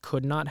 Jesus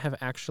could not have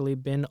actually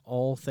been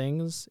all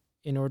things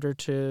in order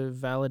to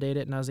validate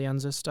it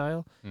Nazianzus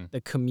style. The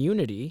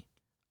community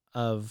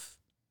of,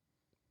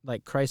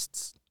 like,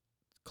 Christ's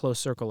close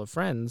circle of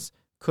friends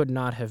could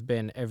not have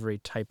been every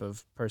type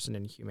of person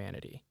in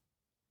humanity.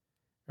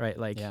 Right?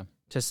 Like,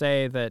 to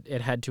say that it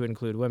had to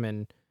include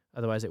women,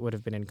 otherwise it would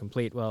have been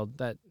incomplete. Well,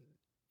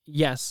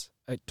 yes,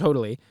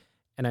 totally.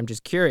 And I'm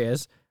just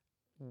curious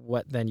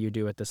what then you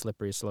do at the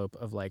slippery slope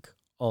of, like,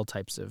 all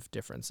types of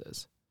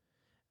differences.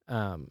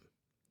 You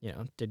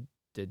know, did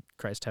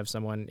Christ have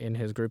someone in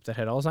his group that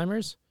had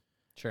Alzheimer's?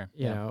 Sure.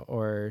 You know,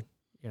 or,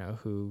 you know,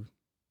 who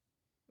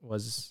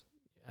was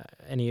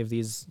any of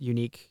these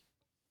unique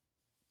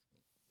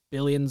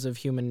billions of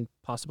human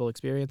possible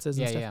experiences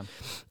and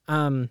stuff.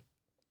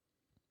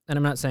 And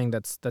I'm not saying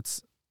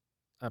that's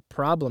a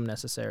problem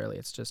necessarily.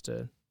 It's just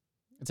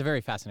it's a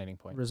very fascinating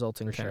point.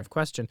 Resulting kind of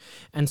question.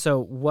 And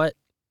so what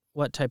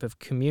type of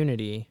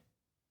community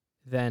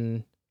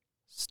then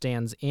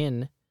stands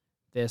in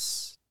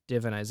this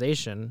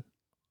divinization,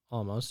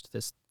 almost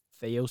this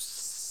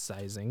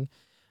theosizing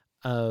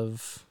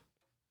of,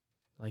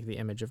 like, the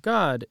image of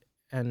God,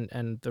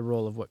 and the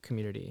role of what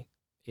community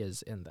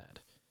is in that?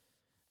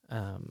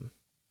 I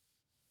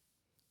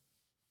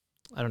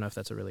don't know if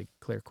that's a really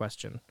clear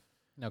question.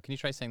 No, can you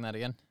try saying that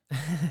again?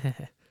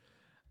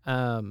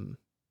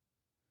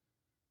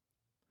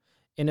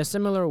 In a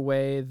similar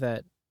way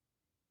that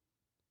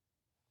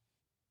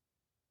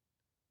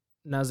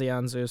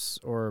Nazianzus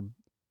or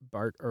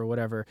Bart or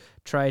whatever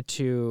try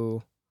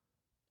to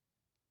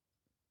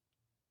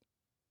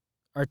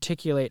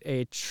articulate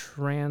a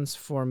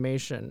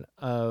transformation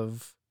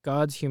of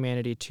God's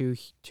humanity to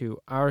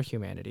our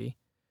humanity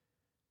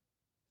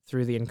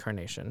through the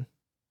incarnation,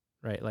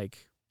 right?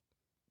 Like,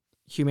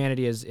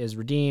 humanity is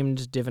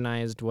redeemed,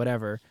 divinized,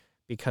 whatever,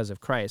 because of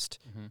Christ.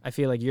 I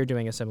feel like you're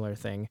doing a similar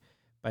thing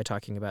by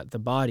talking about the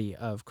body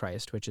of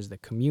Christ, which is the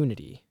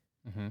community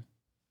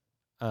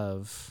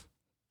of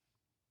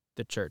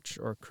the church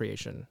or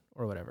creation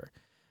or whatever.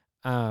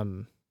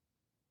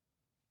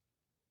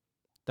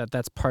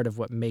 That's part of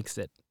what makes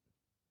it,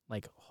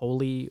 like,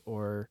 holy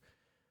or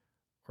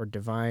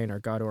divine or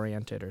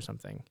God-oriented or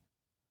something.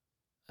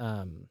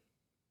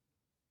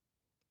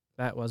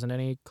 That wasn't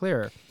any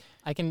clearer.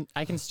 I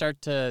can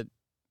start to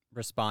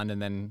respond,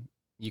 and then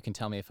you can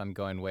tell me if I'm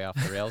going way off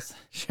the rails.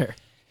 Sure.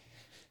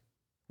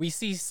 We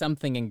see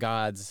something in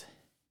God's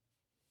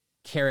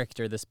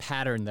character, this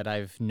pattern that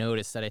I've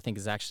noticed that I think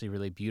is actually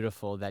really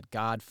beautiful, that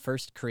God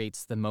first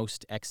creates the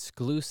most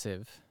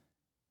exclusive,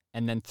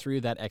 and then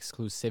through that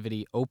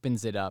exclusivity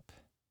opens it up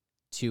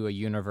to a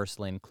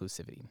universal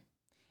inclusivity.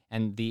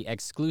 And the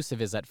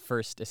exclusive is at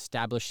first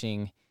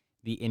establishing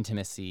the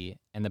intimacy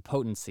and the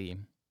potency,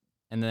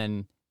 and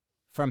then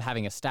from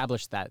having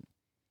established that,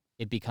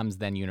 it becomes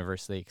then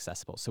universally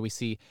accessible. So we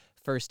see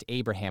first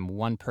Abraham,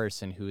 one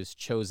person who is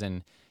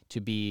chosen to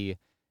be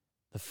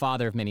the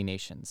father of many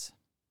nations.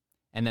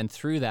 And then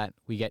through that,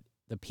 we get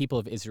the people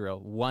of Israel,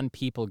 one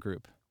people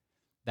group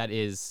that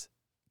is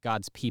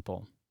God's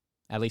people,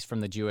 at least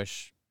from the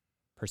Jewish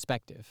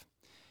perspective.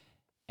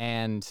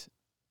 And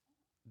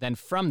then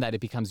from that,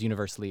 it becomes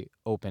universally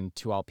open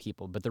to all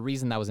people. But the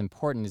reason that was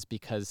important is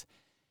because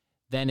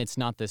then it's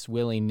not this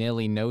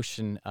willy-nilly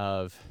notion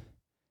of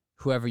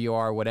whoever you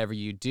are, whatever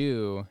you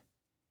do,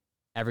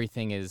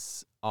 everything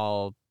is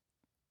all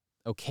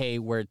okay,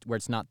 where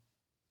it's not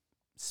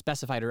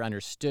specified or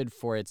understood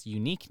for its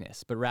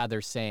uniqueness, but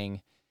rather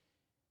saying,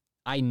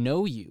 I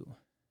know you,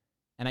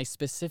 and I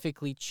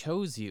specifically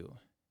chose you.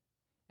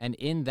 And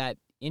in that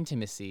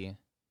intimacy,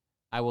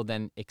 I will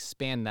then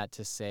expand that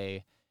to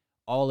say,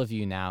 all of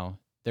you now,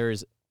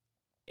 there's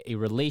a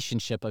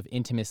relationship of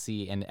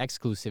intimacy and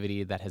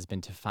exclusivity that has been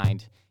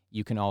defined.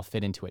 You can all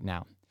fit into it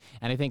now.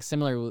 And I think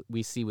similar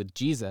we see with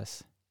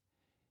Jesus,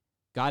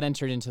 God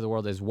entered into the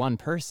world as one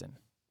person.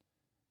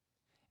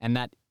 And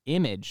that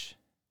image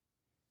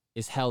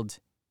is held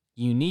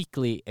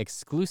uniquely,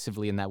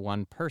 exclusively in that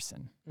one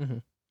person.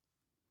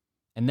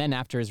 And then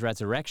after his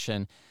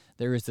resurrection,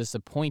 there is this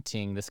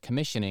appointing, this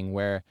commissioning,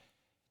 where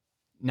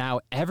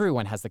now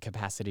everyone has the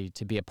capacity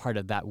to be a part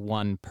of that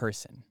one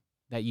person,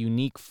 that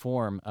unique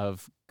form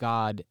of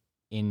God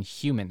in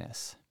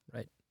humanness.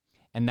 Right.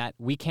 And that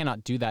we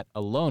cannot do that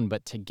alone,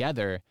 but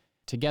together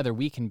together,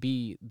 we can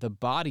be the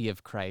body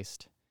of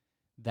Christ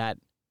that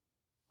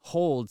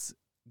holds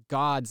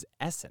God's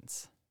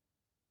essence,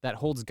 that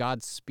holds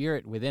God's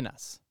Spirit within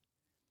us.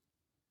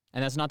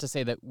 And that's not to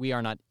say that we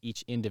are not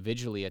each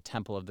individually a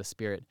temple of the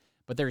Spirit,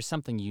 but there is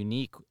something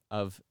unique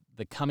of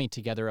the coming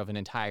together of an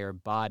entire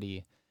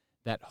body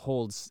that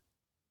holds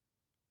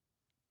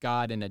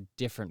God in a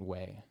different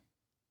way.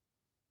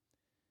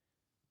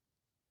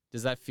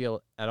 Does that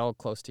feel at all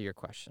close to your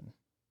question?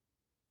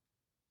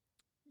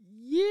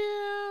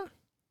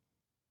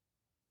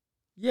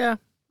 Yeah,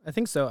 I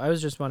think so. I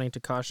was just wanting to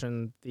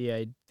caution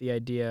the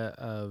idea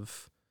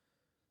of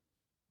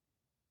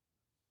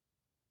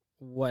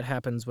what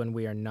happens when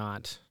we are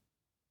not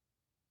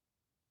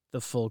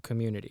the full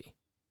community.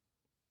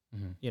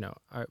 Mm-hmm. You know,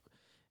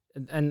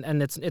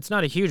 and it's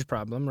not a huge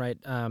problem, right?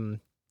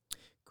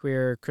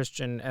 Queer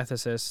Christian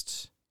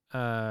ethicist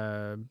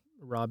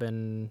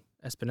Robin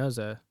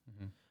Espinoza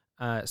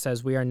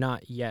says we are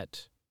not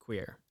yet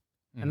queer.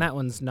 Mm-hmm. And that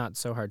one's not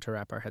so hard to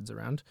wrap our heads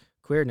around.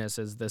 Queerness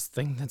is this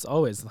thing that's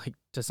always, like,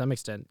 to some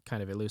extent,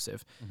 kind of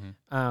elusive.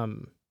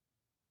 Mm-hmm.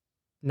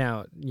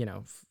 Now, you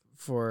know,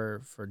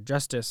 for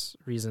justice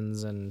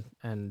reasons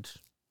and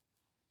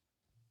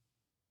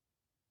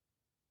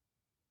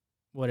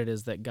what it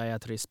is that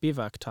Gayatri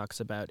Spivak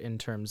talks about in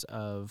terms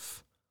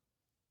of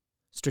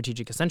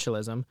strategic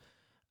essentialism,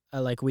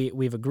 like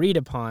we've agreed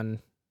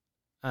upon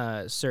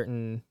a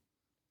certain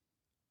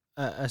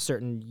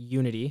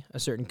unity, a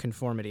certain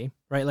conformity,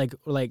 right?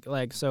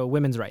 Like so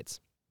women's rights.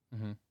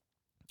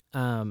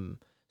 Mm-hmm.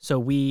 So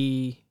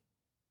we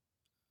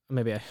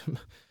maybe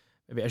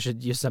I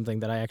should use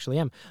something that I actually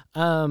am.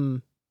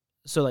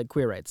 So like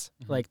queer rights,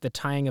 like the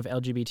tying of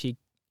LGBT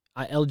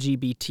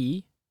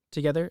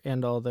together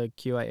and all the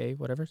QIA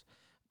whatevers.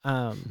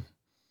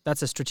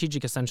 That's a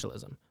strategic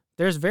essentialism.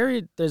 There's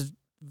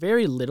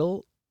very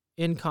little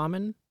in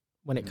common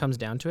when it comes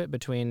down to it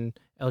between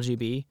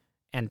LGB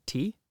and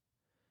T.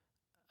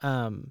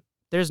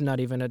 There's not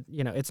even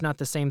it's not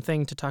the same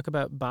thing to talk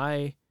about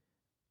bi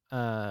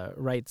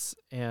rights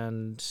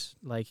and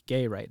like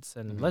gay rights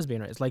and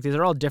lesbian rights. Like these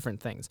are all different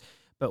things,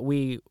 but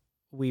we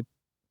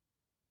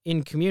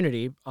in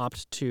community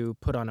opt to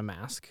put on a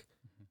mask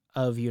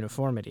of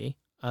uniformity,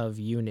 of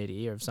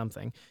unity, or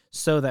something,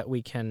 so that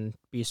we can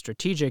be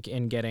strategic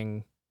in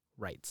getting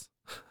rights,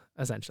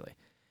 essentially.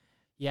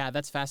 Yeah,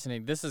 that's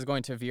fascinating. This is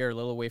going to veer a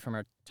little away from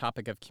our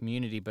topic of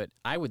community, but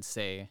I would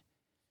say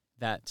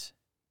that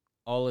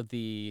all of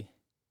the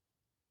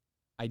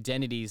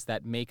identities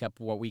that make up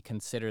what we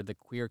consider the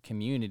queer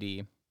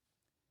community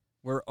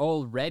were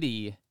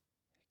already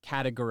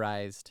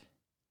categorized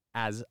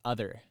as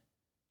other.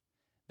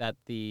 That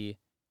the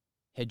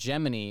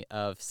hegemony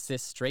of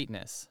cis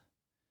straightness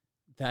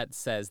that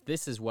says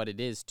this is what it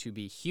is to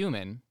be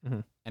human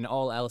and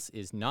all else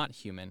is not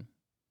human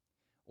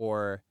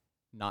or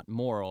not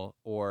moral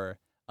or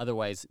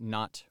otherwise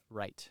not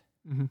right.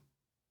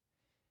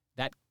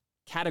 That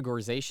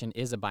categorization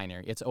is a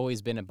binary. It's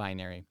always been a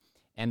binary.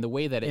 And the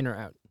way that in or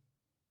out.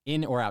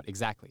 In or out,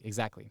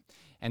 exactly.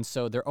 And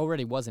so there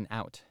already was an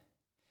out.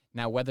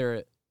 Now,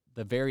 whether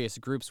the various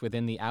groups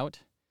within the out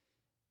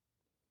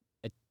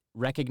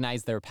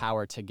recognize their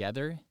power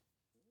together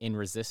in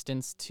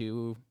resistance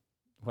to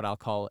what I'll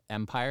call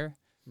empire,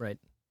 right?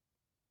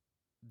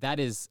 That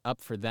is up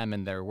for them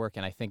and their work.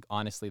 And I think,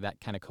 honestly, that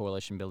kind of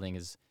coalition building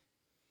is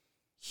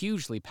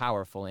hugely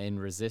powerful in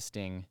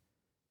resisting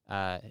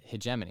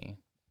hegemony.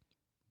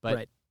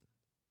 But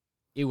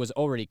it was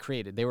already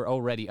created. They were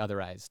already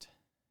otherized.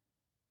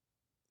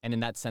 And in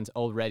that sense,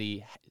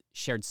 already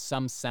shared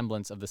some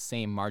semblance of the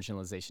same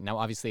marginalization. Now,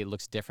 obviously, it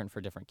looks different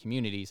for different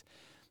communities,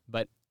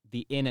 but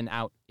the in and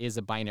out is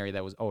a binary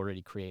that was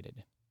already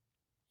created.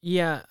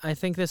 Yeah, I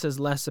think this is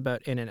less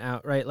about in and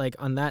out, right? Like,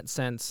 on that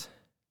sense,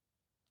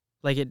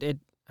 like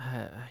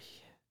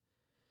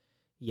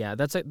yeah,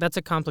 that's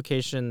a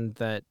complication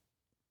that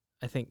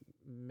I think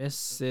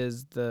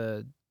misses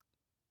the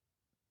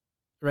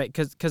right,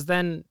 because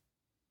then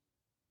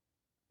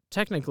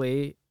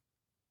technically,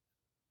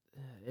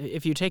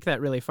 if you take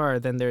that really far,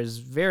 then there's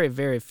very,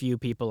 very few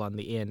people on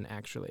the in,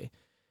 actually.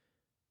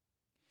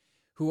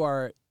 Who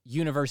are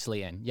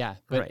universally in, yeah.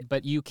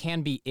 But you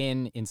can be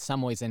in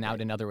some ways and out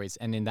in other ways.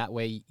 And in that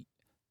way,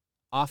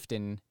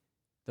 often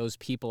those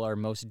people are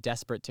most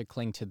desperate to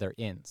cling to their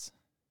ins.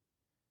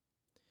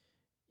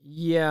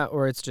 Yeah,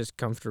 or it's just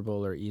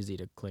comfortable or easy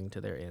to cling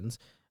to their ins.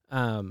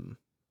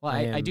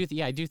 I do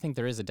think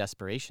there is a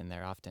desperation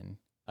there often,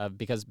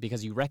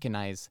 because you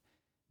recognize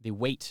the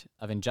weight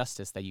of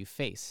injustice that you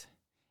face.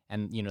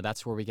 And,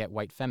 that's where we get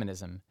white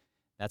feminism.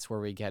 That's where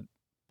we get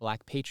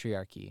black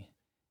patriarchy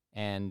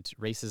and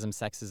racism,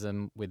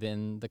 sexism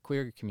within the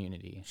queer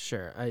community.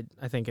 Sure.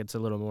 I think it's a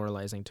little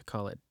moralizing to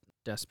call it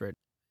desperate.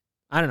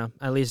 I don't know.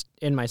 At least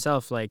in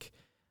myself, like,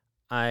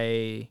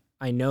 I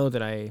know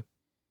that I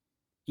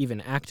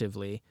even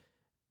actively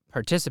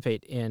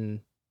participate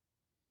in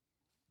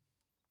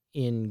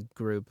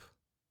group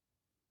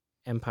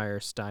empire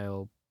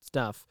style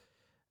stuff,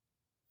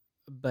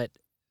 but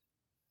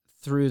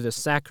through the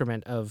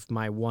sacrament of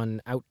my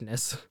one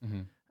outness,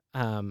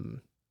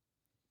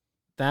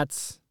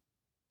 that's,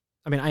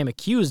 I mean, I am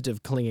accused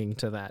of clinging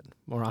to that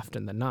more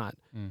often than not.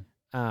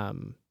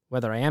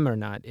 Whether I am or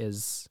not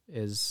is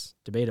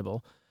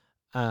debatable.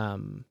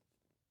 In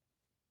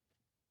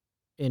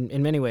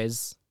many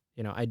ways,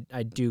 you know,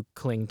 I do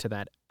cling to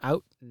that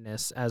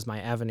outness as my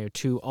avenue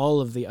to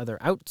all of the other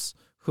outs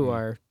who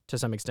are to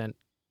some extent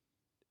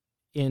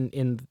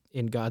in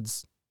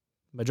God's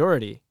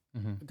majority,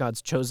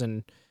 God's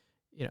chosen.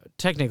 You know,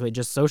 technically,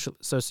 just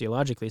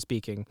sociologically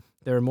speaking,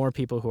 there are more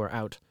people who are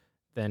out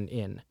than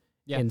in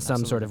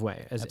some sort of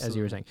way, as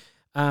you were saying.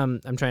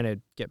 I'm trying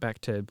to get back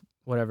to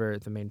whatever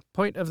the main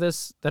point of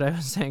this that I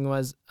was saying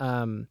was.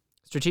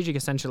 Strategic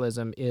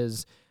essentialism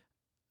is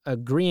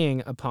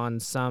agreeing upon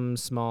some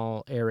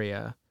small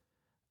area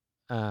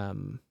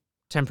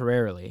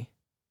temporarily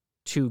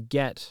to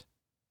get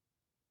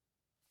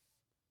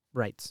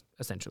rights,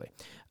 essentially.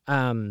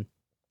 And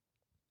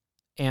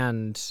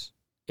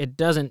it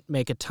doesn't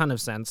make a ton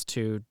of sense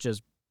to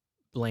just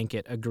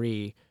blanket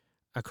agree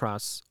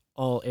across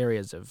all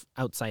areas of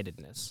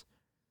outsidedness,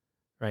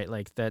 right?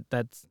 Like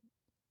that's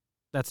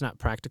not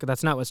practical.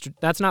 That's not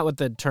what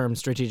the term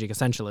strategic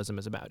essentialism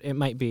is about. It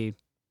might be,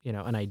 you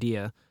know, an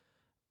idea.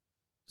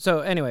 So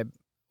anyway,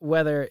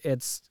 whether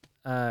it's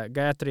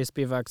Gayatri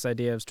Spivak's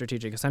idea of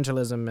strategic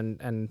essentialism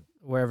and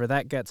wherever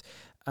that gets,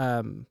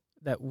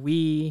 that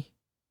we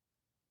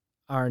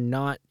are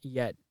not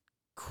yet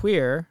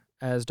queer,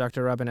 as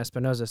Dr. Robin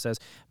Espinoza says,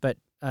 but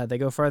they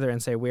go further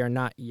and say we are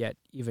not yet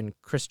even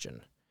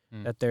Christian.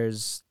 That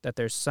there's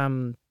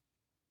some,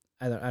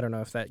 I don't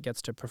know if that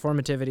gets to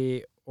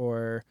performativity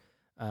or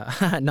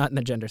not in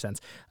the gender sense,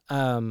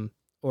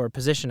 or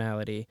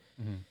positionality,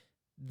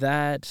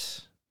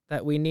 that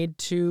we need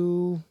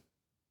to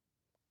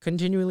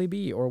continually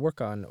be or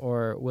work on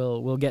or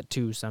we'll get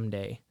to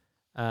someday.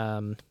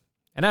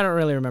 And I don't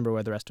really remember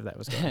where the rest of that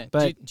was going.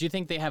 But do you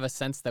think they have a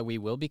sense that we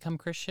will become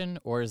Christian,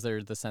 or is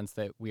there the sense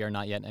that we are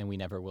not yet and we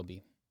never will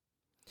be?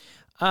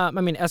 I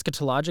mean,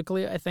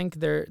 eschatologically, I think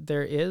there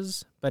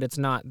is, but it's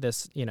not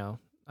this, you know,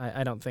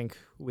 I don't think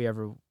we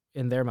ever,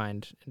 in their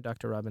mind, in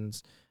Dr.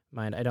 Robin's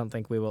mind, I don't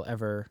think we will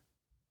ever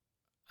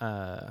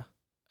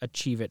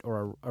achieve it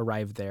or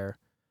arrive there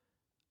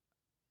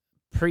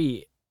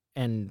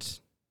pre-end,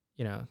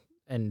 you know,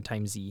 end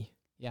time Z.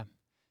 Yeah.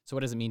 So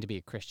what does it mean to be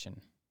a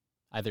Christian,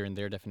 either in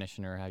their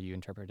definition or how you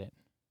interpret it?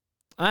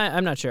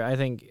 I'm not sure. I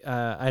think,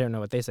 I don't know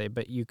what they say,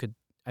 but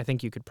I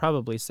think you could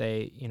probably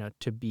say, you know,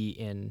 to be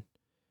in,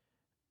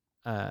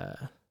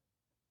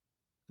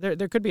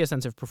 there could be a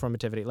sense of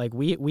performativity. Like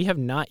we have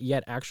not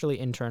yet actually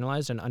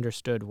internalized and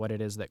understood what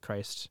it is that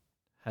Christ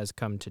has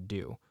come to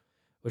do,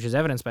 which is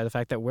evidenced by the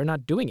fact that we're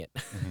not doing it.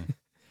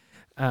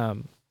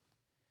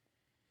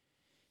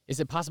 Is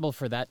it possible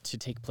for that to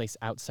take place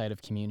outside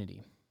of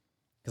community?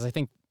 Because I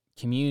think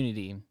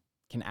community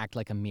can act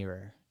like a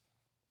mirror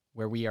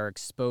where we are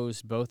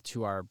exposed both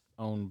to our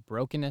own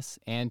brokenness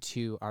and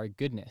to our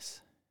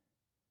goodness,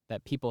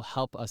 that people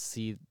help us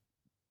see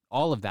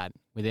all of that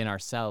within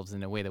ourselves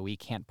in a way that we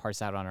can't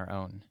parse out on our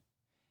own.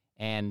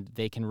 And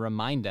they can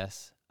remind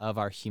us of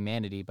our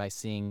humanity by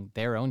seeing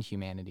their own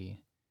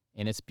humanity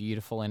in its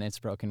beautiful and its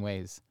broken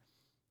ways.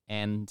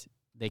 And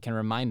they can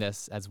remind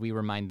us, as we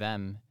remind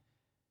them,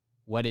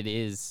 what it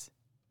is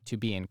to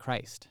be in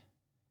Christ.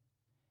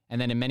 And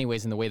then in many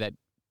ways, in the way that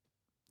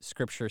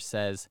Scripture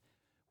says,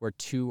 where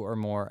two or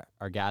more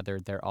are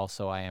gathered, there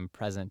also I am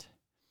present.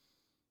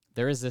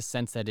 There is this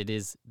sense that it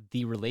is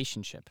the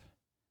relationship,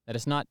 that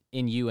it's not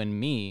in you and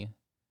me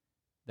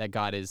that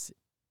God is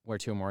where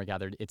two or more are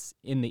gathered. It's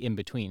in the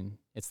in-between.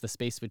 It's the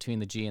space between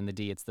the G and the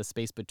D. It's the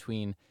space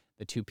between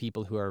the two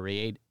people who are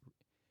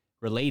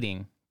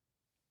relating.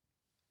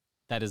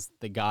 That is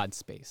the God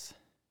space.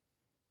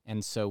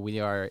 And so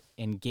we are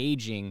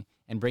engaging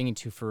and bringing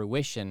to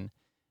fruition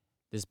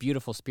this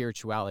beautiful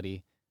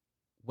spirituality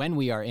when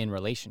we are in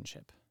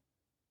relationship.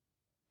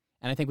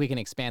 And I think we can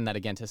expand that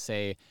again to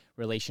say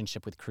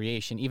relationship with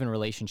creation, even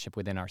relationship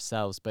within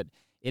ourselves, but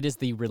it is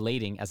the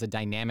relating as a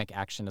dynamic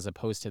action as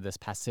opposed to this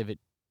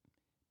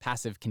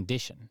passive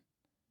condition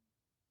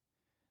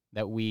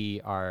that we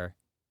are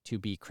to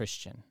be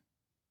Christian.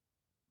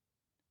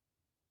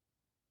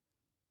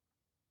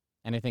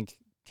 And I think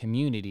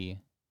community,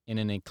 in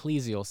an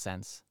ecclesial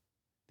sense,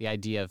 the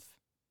idea of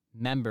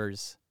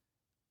members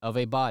of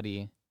a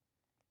body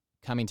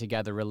coming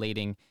together,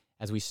 relating,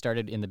 as we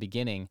started in the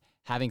beginning,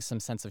 having some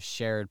sense of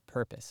shared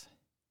purpose,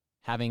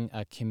 having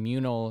a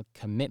communal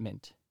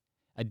commitment,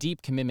 a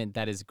deep commitment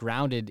that is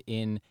grounded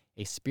in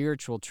a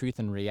spiritual truth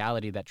and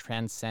reality that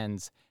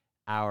transcends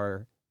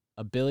our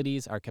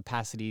abilities, our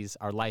capacities,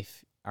 our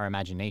life, our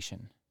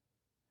imagination.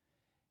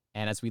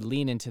 And as we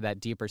lean into that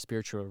deeper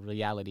spiritual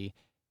reality,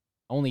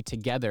 only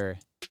together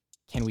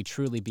can we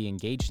truly be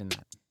engaged in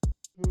that.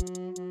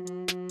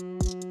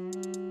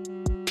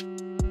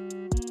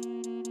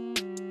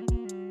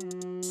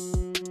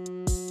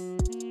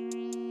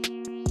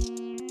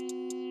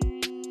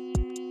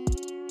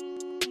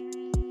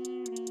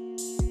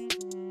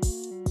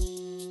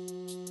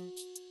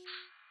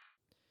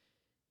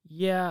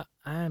 Yeah,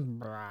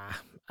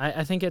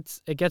 I think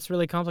it gets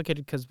really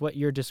complicated because what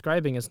you're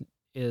describing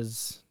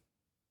is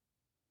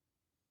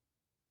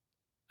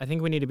I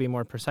think we need to be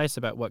more precise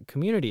about what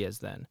community is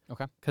then.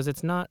 Okay. Because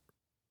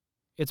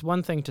it's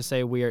one thing to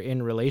say we are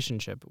in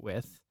relationship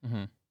with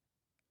Mm-hmm.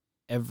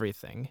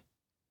 everything,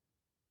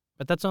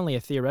 but that's only a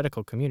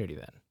theoretical community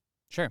then.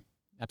 Sure.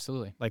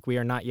 Absolutely. Like we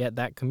are not yet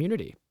that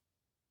community,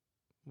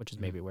 which is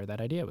maybe where that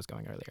idea was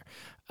going earlier.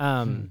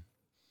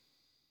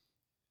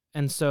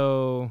 And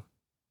so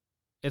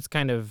it's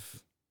kind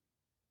of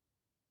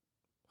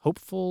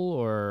hopeful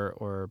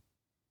or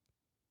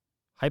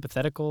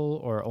hypothetical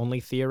or only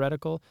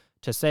theoretical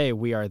to say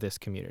we are this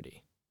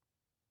community.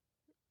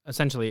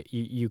 Essentially,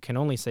 you can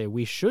only say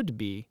we should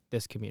be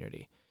this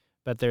community,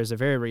 but there's a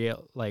very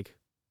real, like,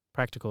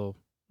 practical,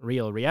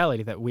 real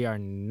reality that we are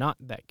not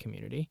that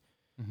community.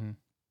 Mm-hmm.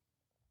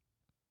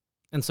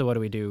 And so what do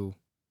we do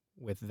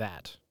with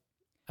that?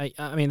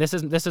 I mean, this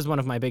is one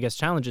of my biggest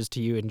challenges to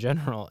you in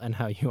general and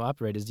how you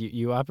operate is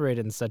you operate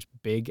in such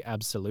big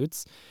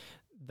absolutes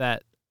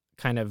that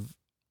kind of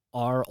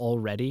are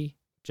already,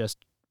 just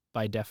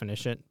by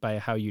definition, by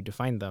how you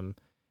define them,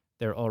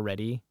 they're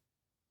already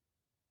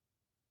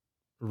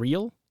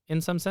real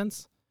in some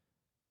sense.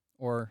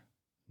 Or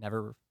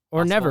never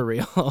Or possible. never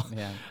real.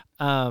 Yeah.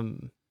 I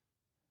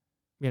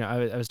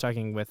was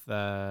talking with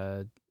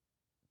Tyler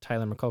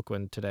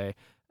McCulquin today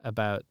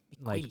about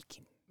like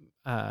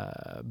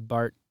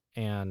Bart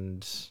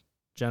and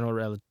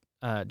general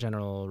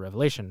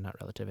revelation, not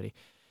relativity.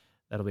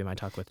 That'll be my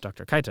talk with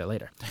Dr. Kaita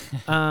later.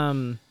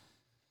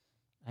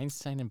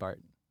 Einstein and Bart,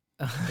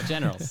 the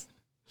generals,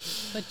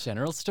 the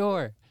general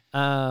store.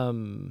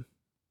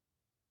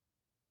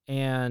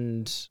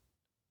 And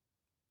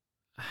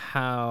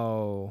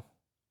how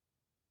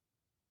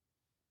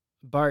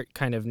Bart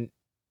kind of,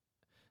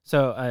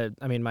 so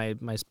I mean, my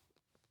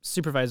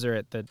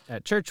supervisor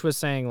at church was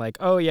saying like,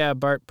 oh yeah,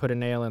 Bart put a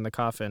nail in the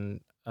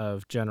coffin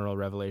of general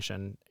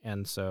revelation,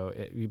 and so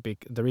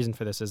the reason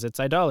for this is it's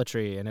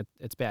idolatry and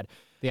it's bad.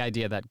 The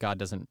idea that God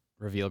doesn't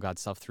reveal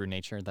God's self through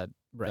nature, that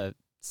Right. the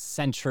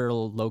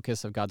central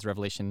locus of God's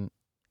revelation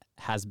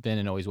has been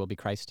and always will be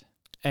Christ.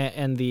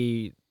 And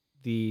the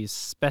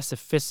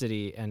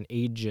specificity and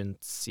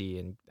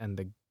agency and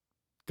the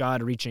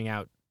God reaching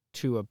out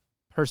to a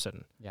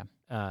person,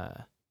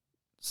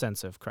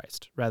 sense of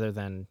Christ, rather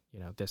than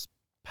this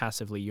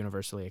passively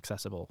universally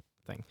accessible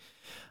thing.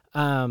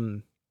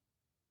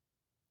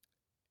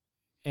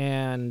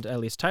 And at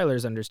least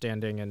Tyler's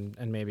understanding,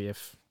 and maybe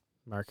if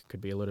Mark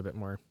could be a little bit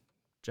more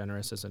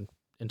generous as an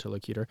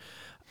interlocutor,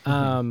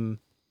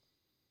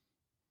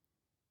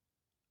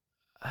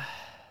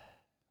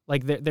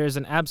 like there's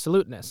an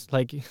absoluteness.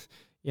 Like,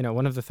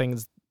 one of the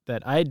things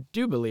that I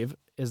do believe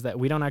is that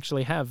we don't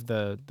actually have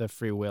the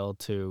free will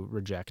to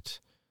reject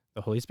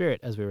the Holy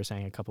Spirit, as we were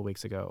saying a couple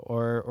weeks ago,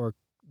 or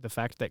the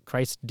fact that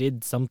Christ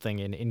did something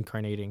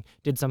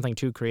did something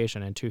to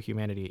creation and to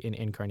humanity in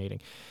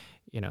incarnating.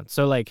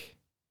 So like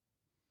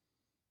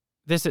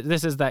this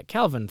is that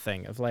Calvin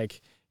thing of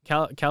like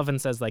Calvin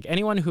says like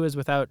anyone who is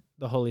without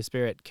the Holy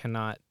Spirit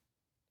cannot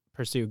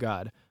pursue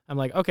God. I'm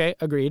like, okay,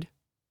 agreed.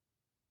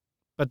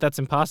 But that's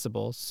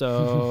impossible.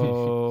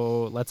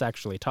 So let's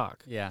actually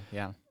talk. Yeah.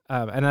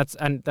 And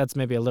that's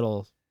maybe a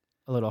little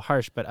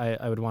harsh, but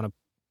I would want to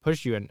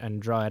push you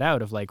and draw it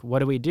out of like, what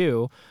do we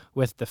do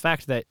with the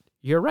fact that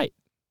you're right?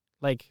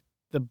 Like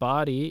the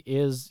body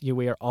is,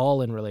 we are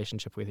all in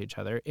relationship with each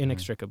other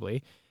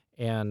inextricably,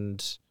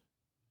 and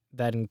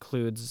that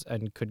includes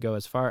and could go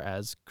as far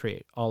as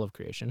create all of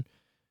creation.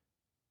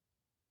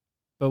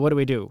 But what do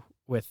we do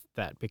with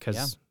that?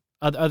 Because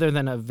other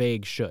than a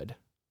vague should,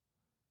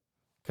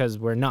 because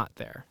we're not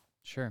there.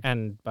 Sure.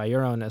 And by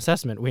your own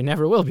assessment, we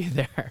never will be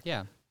there.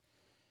 Yeah.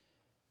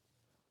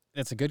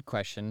 It's a good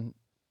question.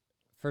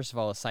 First of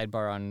all, a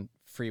sidebar on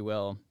free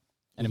will,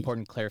 an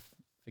important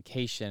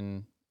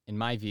clarification, in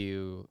my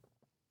view,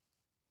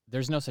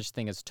 there's no such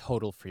thing as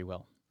total free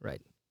will.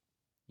 Right.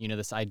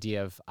 This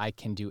idea of I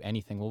can do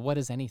anything. Well, what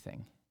is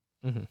anything?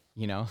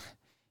 Mm-hmm.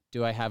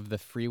 Do I have the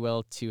free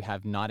will to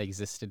have not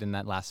existed in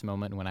that last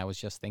moment when I was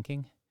just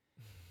thinking?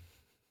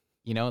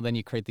 Then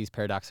you create these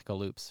paradoxical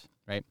loops,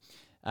 right?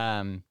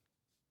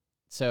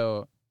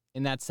 So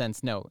in that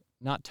sense, no,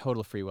 not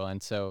total free will.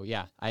 And so,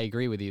 yeah, I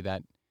agree with you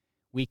that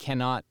we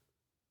cannot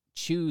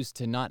choose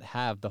to not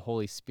have the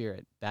Holy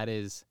Spirit. That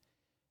is,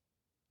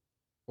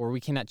 or we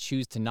cannot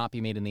choose to not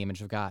be made in the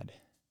image of God.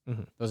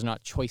 Mm-hmm. Those are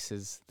not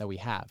choices that we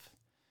have.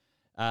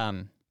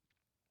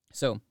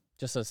 So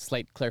just a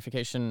slight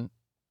clarification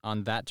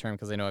on that term,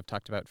 because I know I've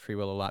talked about free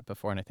will a lot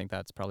before, and I think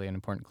that's probably an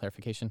important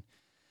clarification.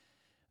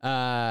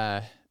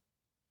 So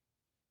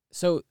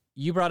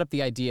you brought up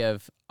the idea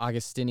of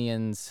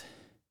Augustinian's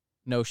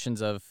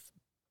notions of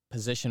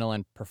positional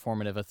and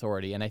performative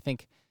authority, and I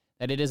think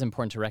that it is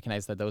important to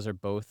recognize that those are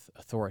both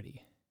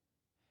authority,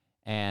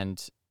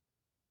 and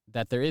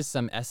that there is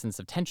some essence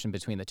of tension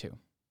between the two,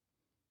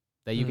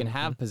 that you can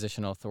have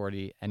positional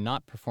authority and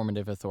not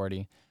performative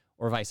authority,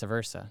 or vice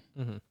versa.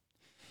 Mm-hmm.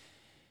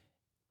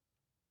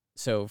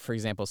 So, for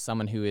example,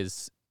 someone who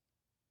is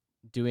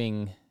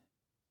doing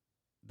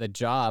the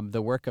job,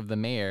 the work of the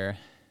mayor,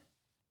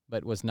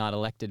 but was not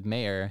elected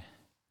mayor,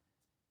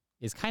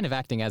 is kind of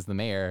acting as the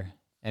mayor,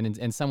 and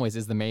in some ways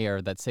is the mayor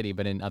of that city,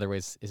 but in other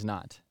ways is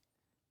not.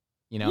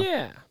 You know?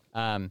 Yeah.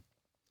 I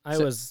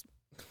so- was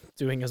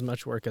doing as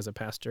much work as a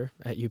pastor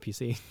at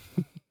UPC,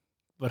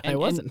 but I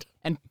wasn't.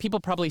 And people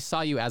probably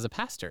saw you as a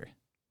pastor,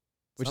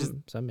 which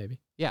Some maybe.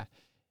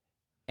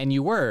 and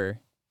you were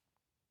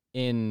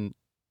in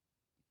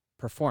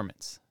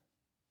performance,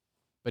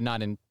 but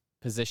not in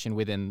position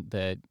within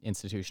the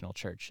institutional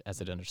church as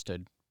it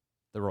understood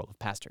the role of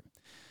pastor,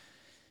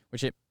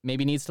 which it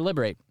maybe needs to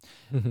liberate,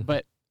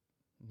 but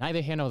neither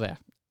here nor there.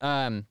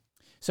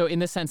 So in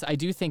this sense, I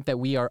do think that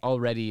we are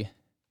already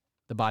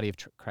the body of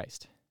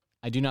Christ.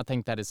 I do not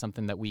think that is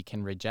something that we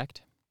can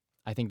reject.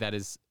 I think that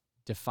is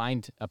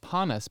defined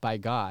upon us by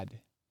God,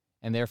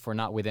 and therefore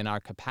not within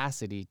our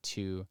capacity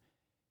to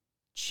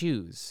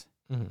choose.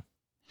 Mm-hmm.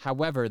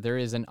 However, there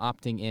is an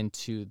opting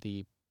into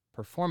the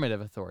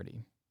performative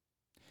authority,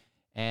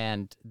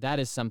 and that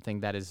is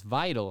something that is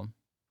vital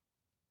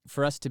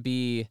for us to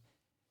be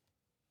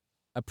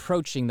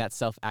approaching that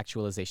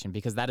self-actualization,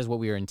 because that is what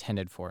we are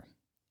intended for.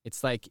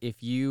 It's like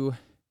if you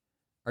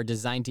are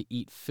designed to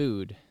eat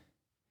food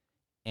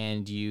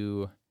and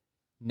you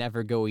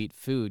never go eat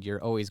food,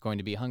 you're always going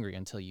to be hungry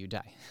until you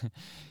die.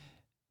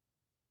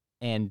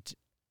 And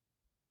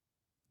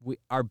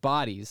our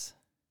bodies,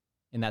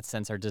 in that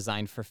sense, are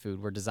designed for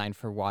food. We're designed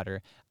for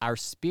water. Our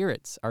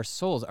spirits, our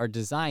souls are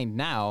designed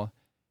now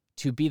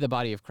to be the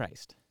body of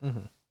Christ.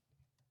 Mm-hmm.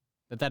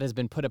 That has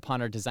been put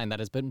upon our design, that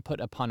has been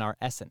put upon our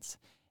essence.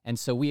 And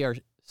so we are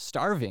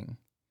starving,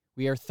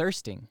 we are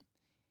thirsting,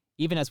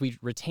 even as we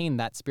retain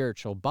that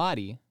spiritual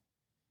body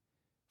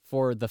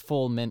for the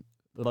fulfillment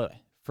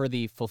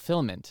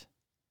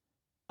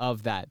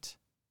of that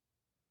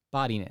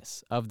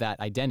bodiness, of that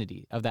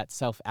identity, of that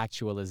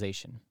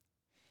self-actualization.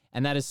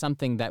 And that is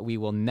something that we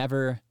will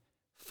never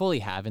fully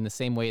have, in the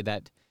same way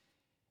that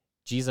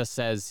Jesus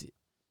says,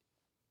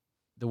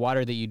 the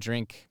water that you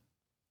drink,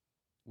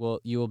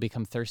 you will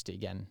become thirsty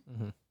again.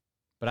 Mm-hmm.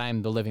 But I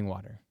am the living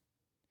water.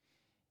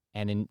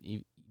 And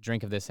you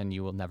drink of this and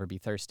you will never be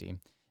thirsty.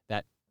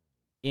 That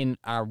in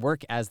our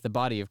work as the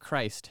body of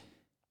Christ,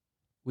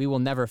 we will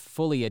never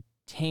fully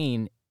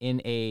attain in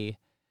a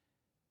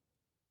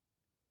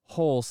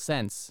whole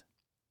sense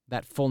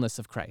that fullness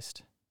of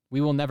Christ. We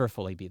will never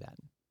fully be that.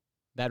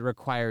 That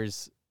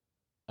requires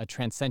a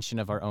transcension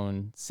of our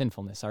own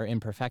sinfulness, our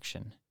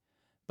imperfection.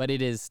 But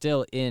it is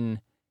still in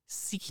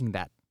seeking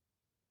that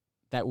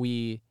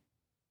we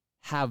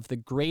have the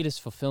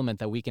greatest fulfillment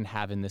that we can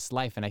have in this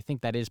life. And I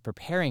think that is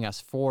preparing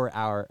us for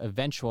our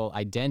eventual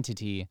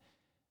identity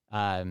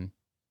in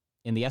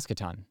the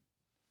eschaton.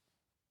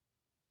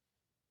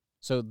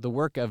 So the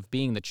work of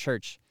being the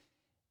church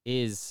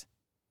is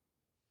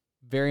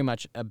very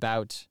much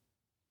about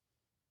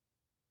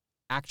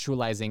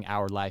actualizing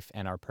our life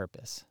and our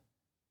purpose,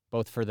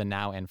 both for the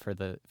now and for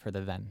the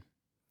then.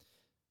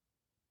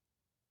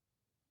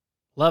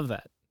 Love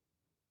that.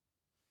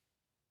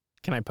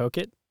 Can I poke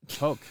it?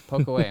 Poke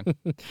away.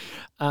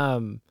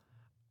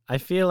 I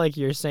feel like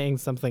you're saying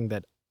something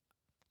that,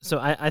 so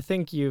I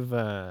think you've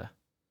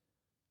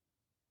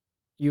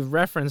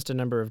referenced a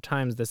number of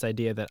times this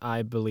idea that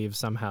I believe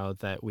somehow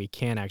that we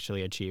can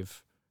actually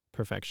achieve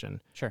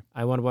perfection. Sure.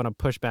 I want to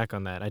push back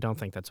on that. I don't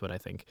think that's what I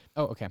think.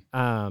 Oh, okay.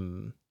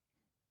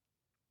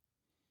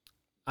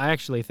 I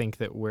actually think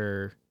that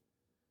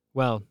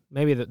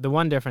maybe the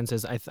one difference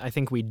is I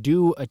think we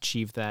do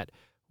achieve that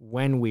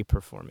when we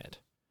perform it.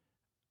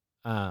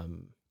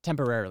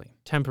 Temporarily.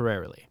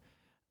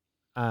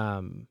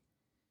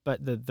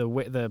 But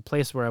the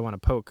place where I want to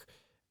poke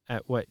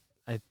at what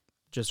I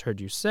just heard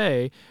you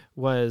say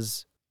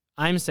was,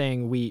 I'm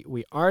saying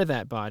we are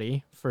that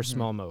body for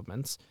small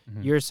moments.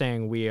 Mm-hmm. You're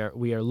saying we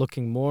are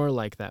looking more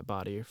like that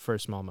body for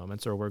small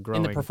moments, or we're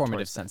growing in the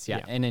performative sense,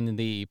 yeah. And in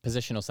the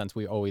positional sense,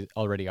 we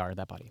already are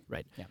that body,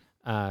 right?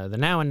 Yeah. The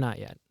now and not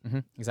yet. Mm-hmm.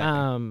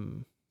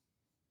 Exactly.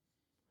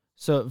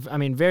 So, I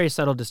mean, very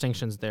subtle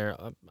distinctions there.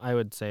 I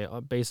would say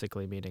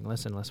basically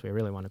meaningless unless we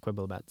really want to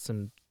quibble about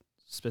some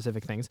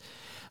specific things.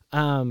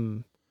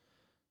 But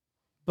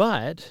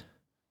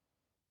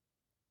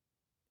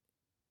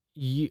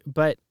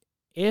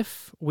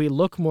if we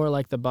look more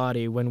like the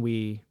body when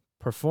we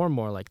perform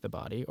more like the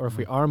body, or if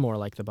we are more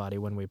like the body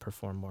when we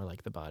perform more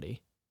like the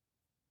body,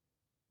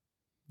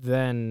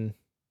 then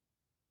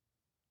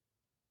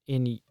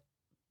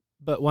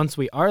but once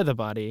we are the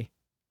body,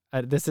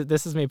 this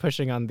is me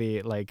pushing on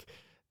the, like,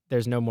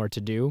 there's no more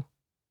to do,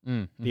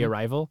 the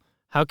arrival.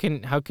 How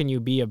can you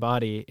be a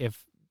body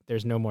if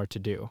there's no more to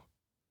do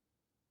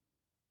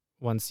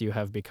once you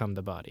have become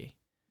the body?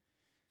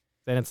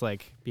 Then it's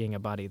like being a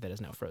body that is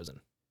now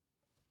frozen.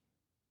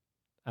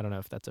 I don't know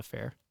if that's a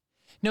fair.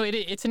 No,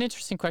 it's an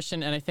interesting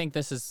question, and I think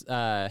this is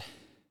a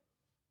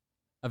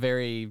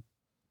very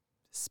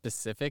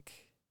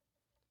specific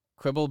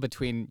quibble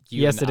between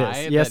you and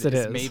I. Yes, it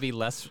is. Maybe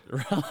less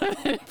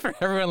relevant for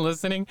everyone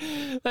listening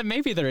that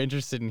maybe they're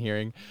interested in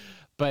hearing.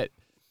 But,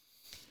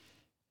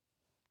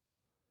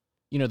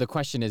 the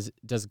question is,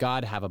 does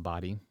God have a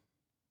body?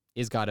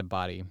 is God a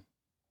body?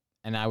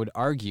 And I would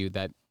argue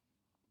that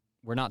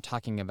we're not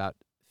talking about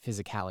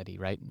physicality,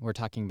 right? We're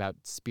talking about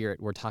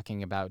spirit. We're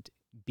talking about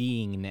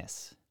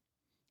beingness.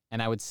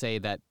 And I would say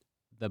that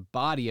the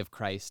body of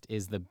Christ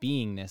is the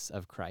beingness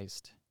of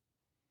Christ.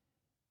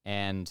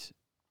 And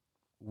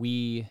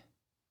when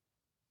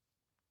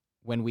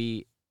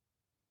we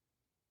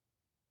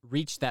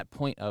reach that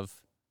point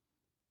of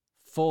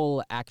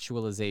full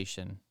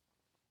actualization,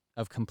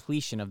 of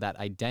completion of that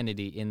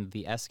identity in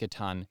the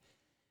eschaton,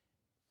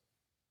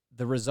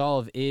 the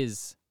resolve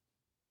is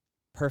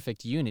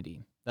perfect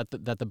unity, that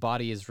the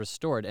body is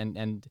restored.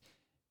 And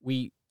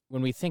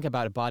when we think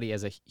about a body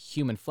as a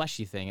human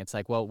fleshy thing, it's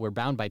like, well, we're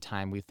bound by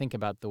time. We think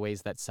about the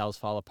ways that cells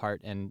fall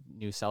apart and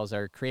new cells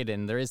are created,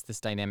 and there is this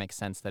dynamic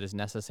sense that is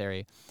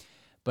necessary.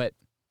 But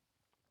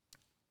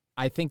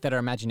I think that our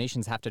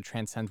imaginations have to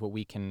transcend what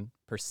we can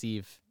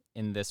perceive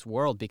in this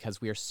world, because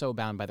we are so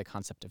bound by the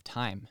concept of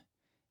time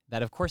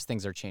that, of course,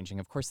 things are changing.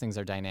 Of course, things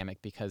are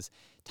dynamic, because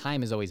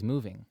time is always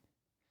moving.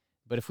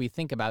 But if we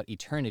think about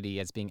eternity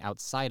as being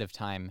outside of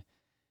time,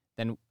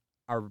 then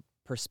our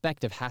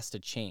perspective has to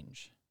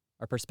change.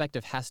 Our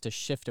perspective has to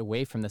shift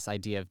away from this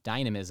idea of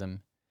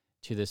dynamism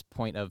to this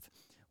point of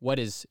what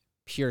is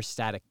pure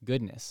static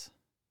goodness,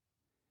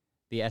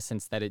 the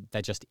essence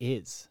that just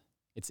is.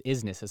 It's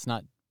isness. It's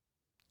not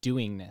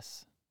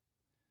doingness.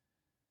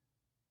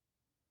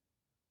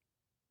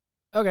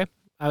 Okay.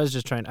 I was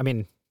just trying, I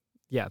mean,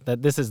 yeah,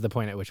 this is the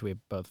point at which we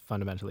both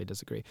fundamentally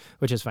disagree,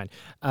 which is fine.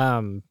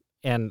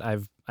 And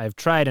I've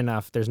tried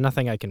enough. There's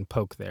nothing I can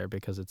poke there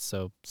because it's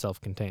so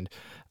self-contained.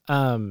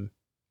 And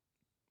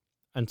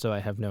so I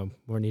have no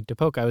more need to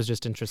poke. I was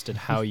just interested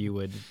how you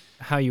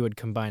would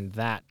combine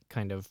that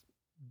kind of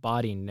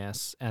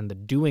bodiness and the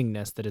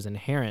doingness that is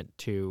inherent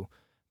to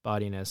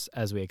bodiness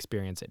as we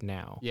experience it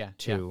now. Yeah.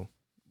 To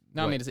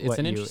No, I mean, it's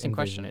an interesting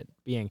question. It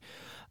being.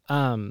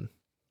 Can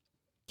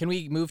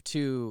we move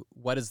to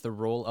what is the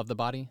role of the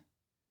body?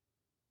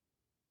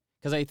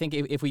 Because I think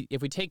if we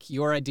take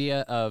your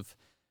idea of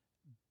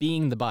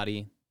being the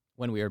body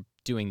when we are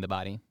doing the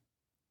body,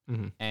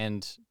 mm-hmm.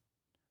 and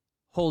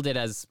hold it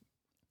as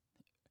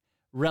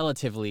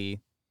relatively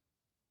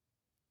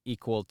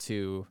equal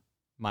to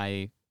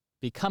my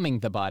becoming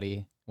the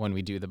body when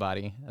we do the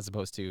body, as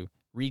opposed to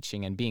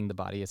reaching and being the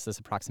body, it's this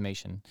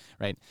approximation,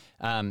 right?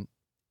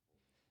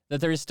 That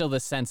there is still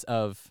this sense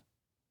of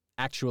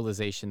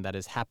actualization that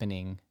is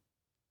happening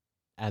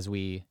as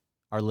we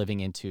are living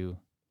into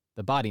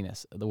the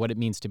bodiness, what it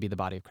means to be the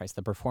body of Christ,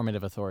 the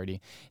performative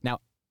authority. Now,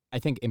 I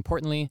think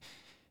importantly,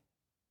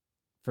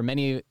 for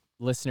many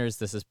listeners,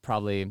 this is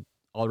probably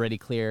already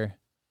clear.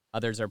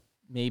 Others are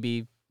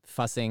maybe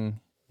fussing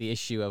the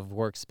issue of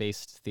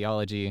works-based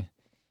theology.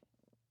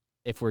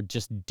 If we're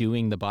just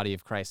doing the body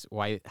of Christ,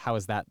 how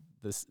is that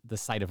the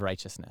site of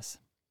righteousness,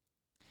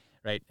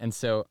 right? And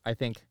so I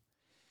think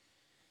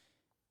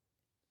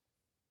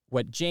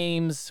what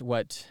James,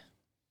 what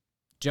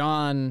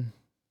John,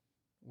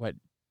 what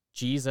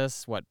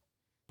Jesus, what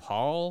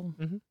Paul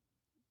mm-hmm.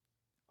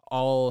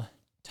 all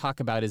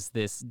talk about is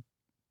this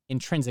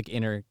intrinsic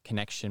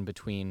interconnection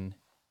between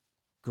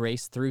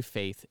grace through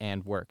faith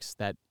and works,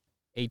 that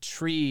a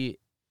tree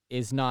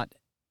is not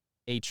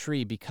a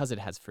tree because it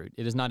has fruit.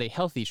 It is not a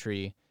healthy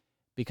tree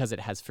because it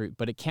has fruit,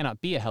 but it cannot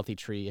be a healthy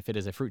tree if it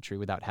is a fruit tree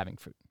without having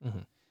fruit. Mm-hmm.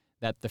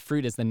 That the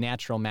fruit is the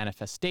natural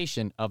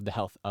manifestation of the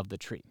health of the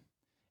tree.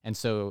 And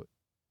so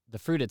the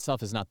fruit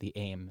itself is not the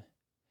aim.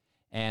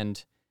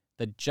 And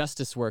the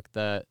justice work,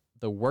 the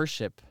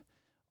worship,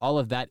 all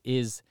of that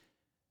is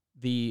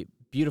the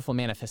beautiful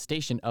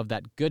manifestation of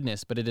that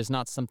goodness, but it is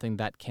not something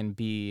that can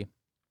be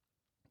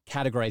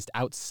categorized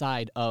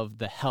outside of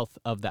the health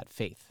of that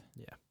faith.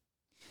 Yeah.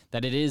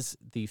 That it is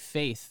the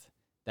faith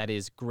that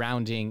is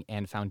grounding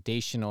and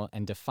foundational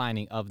and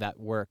defining of that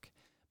work,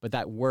 but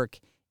that work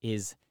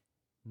is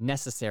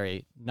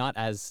necessary, not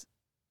as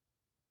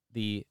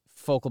the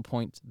focal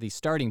point, the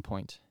starting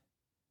point,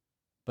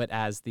 but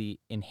as the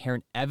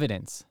inherent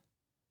evidence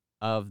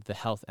of the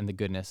health and the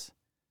goodness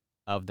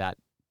of that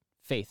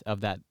faith,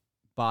 of that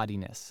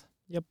bodiness.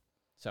 Yep.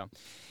 So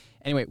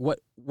anyway,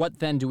 what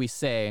then do we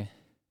say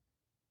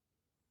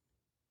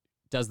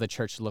does the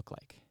church look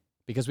like?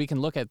 Because we can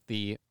look at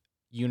the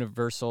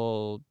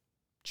universal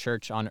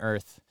church on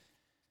earth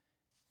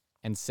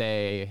and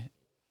say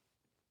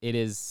it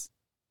is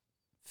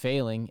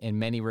failing in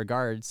many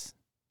regards,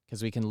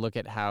 because we can look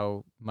at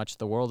how much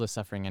the world is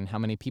suffering and how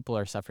many people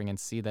are suffering and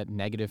see that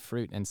negative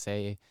fruit and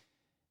say,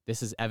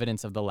 this is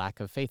evidence of the lack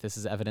of faith. This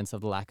is evidence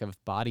of the lack of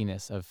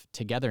bodiness, of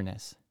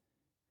togetherness.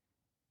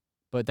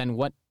 But then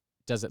what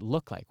does it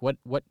look like? What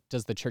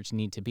does the church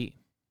need to be?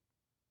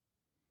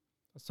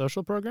 A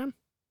social program?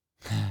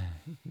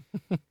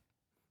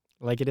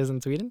 Like it is in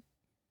Sweden?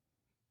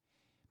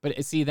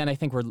 But see, then I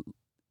think we're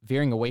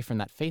veering away from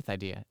that faith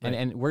idea. Right.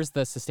 And where's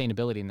the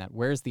sustainability in that?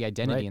 Where's the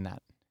identity Right. in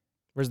that?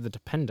 Where's the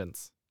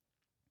dependence?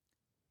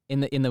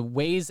 In the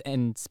ways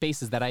and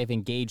spaces that I have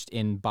engaged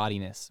in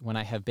bodiness, when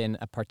I have been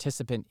a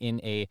participant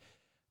in a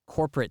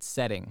corporate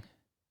setting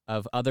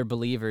of other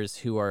believers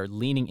who are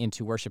leaning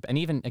into worship. And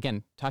even,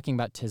 again, talking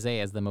about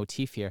Taizé as the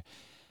motif here,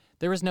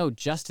 there was no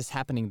justice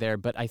happening there,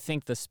 but I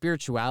think the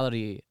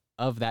spirituality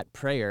of that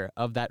prayer,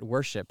 of that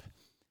worship,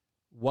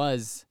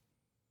 was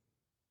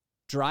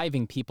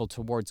driving people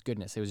towards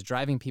goodness. It was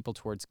driving people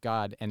towards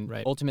God, and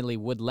Right. ultimately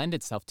would lend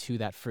itself to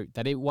that fruit,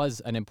 that it was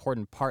an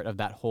important part of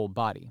that whole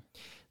body.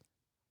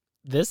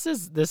 This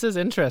is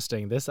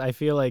interesting. This, I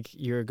feel like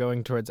you're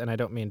going towards, and I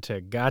don't mean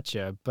to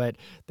gotcha, but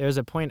there's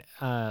a point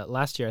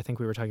last year, I think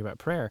we were talking about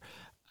prayer,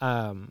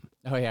 Oh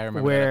yeah, I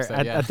remember where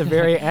that episode, at the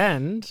very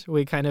end,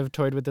 we kind of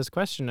toyed with this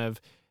question of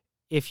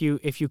if you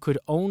could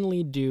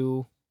only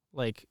do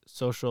like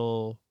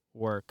social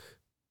work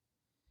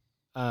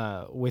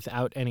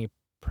without any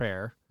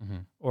prayer, Mm-hmm.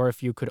 or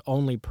if you could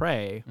only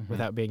pray Mhm.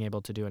 without being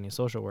able to do any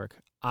social work,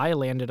 I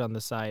landed on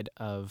the side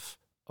of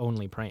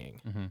only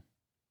praying. Mm-hmm.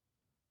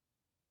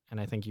 And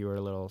I think you were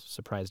a little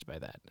surprised by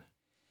that.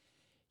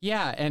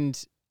 Yeah,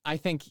 and I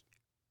think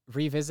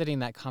revisiting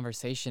that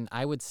conversation,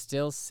 I would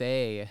still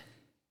say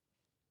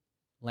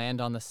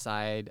land on the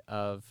side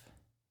of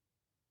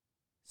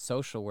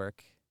social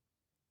work,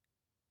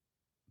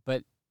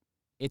 but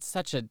it's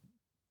such a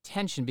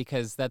tension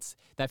because that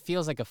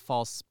feels like a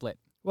false split.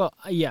 Well,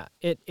 yeah,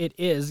 it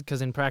is,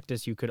 because in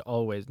practice you could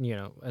always,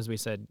 as we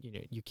said,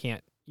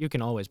 you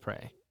can always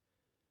pray.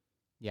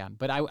 Yeah,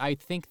 but I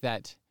think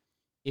that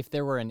if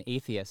there were an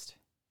atheist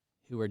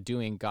who were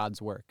doing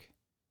God's work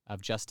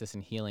of justice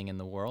and healing in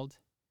the world,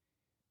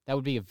 that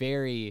would be a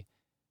very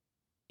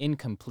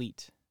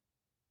incomplete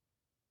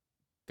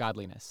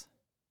godliness.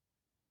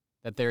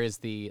 That there is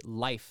the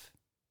life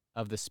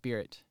of the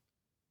Spirit,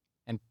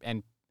 and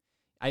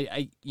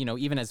I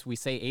even as we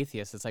say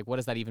atheists, it's like, what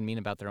does that even mean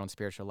about their own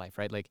spiritual life,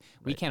 right? Like,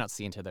 we Right. cannot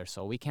see into their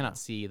soul. We cannot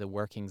see the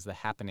workings, the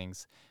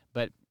happenings.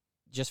 But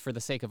just for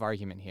the sake of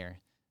argument here,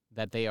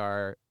 that they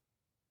are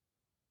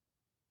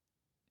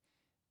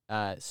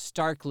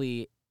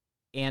starkly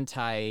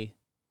anti,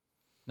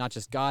 not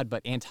just God,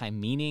 but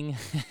anti-meaning.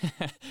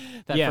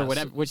 That Yeah, for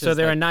whatever, which so is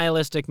they're like, a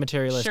nihilistic,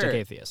 materialistic Sure.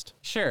 atheist.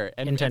 sure,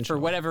 and for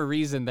intentional. whatever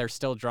reason, they're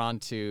still drawn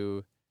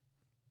to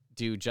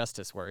do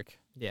justice work.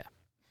 Yeah.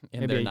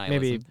 In their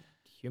nihilism. Maybe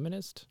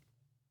humanist,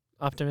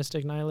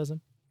 optimistic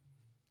nihilism,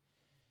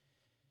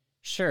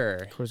 Sure,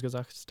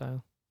 Kurzgesagt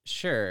style.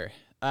 sure.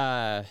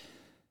 Doesn't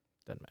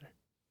matter.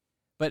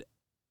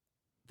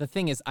 The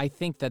thing is, I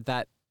think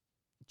that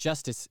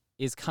justice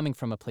is coming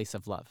from a place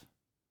of love,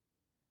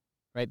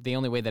 right? The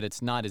only way that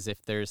it's not is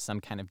if there's some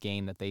kind of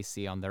gain that they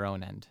see on their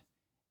own end.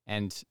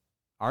 And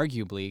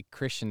arguably,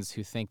 Christians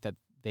who think that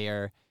they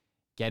are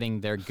getting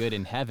their good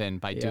in heaven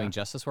by Yeah. doing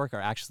justice work are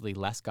actually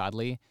less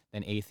godly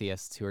than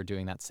atheists who are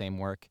doing that same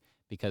work,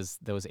 because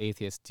those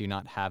atheists do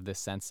not have this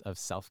sense of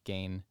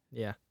self-gain,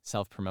 Yeah.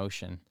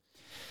 self-promotion.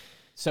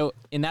 So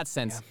in that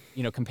sense,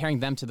 comparing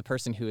them to the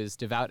person who is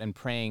devout and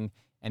praying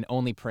and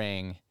only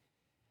praying,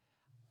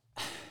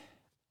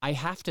 I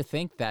have to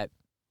think that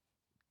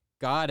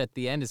God at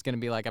the end is going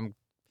to be like, I'm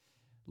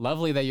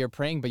lovely that you're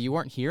praying, but you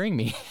weren't hearing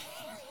me.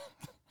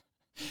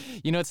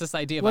 It's this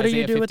idea of What do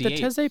Isaiah you do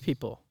 58. with the Taizé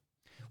people?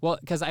 Well,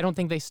 because I don't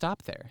think they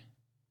stop there.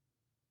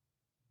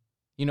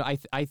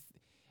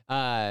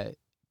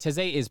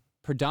 Taizé is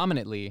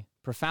predominantly,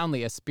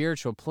 profoundly a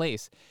spiritual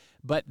place,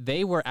 but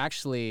they were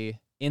actually,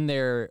 in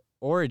their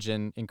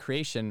origin, in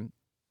creation,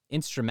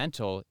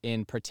 instrumental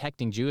in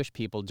protecting Jewish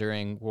people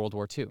during World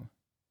War II.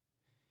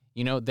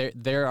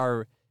 There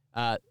are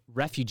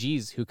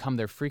refugees who come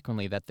there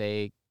frequently that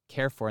they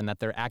care for and that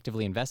they're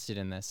actively invested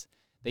in this.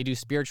 They do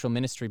spiritual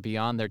ministry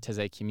beyond their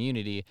Taizé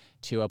community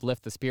to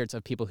uplift the spirits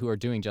of people who are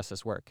doing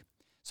justice work.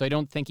 So I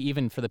don't think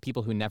even for the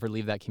people who never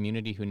leave that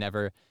community, who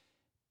never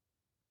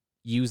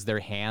use their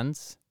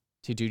hands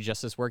to do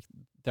justice work,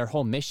 their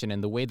whole mission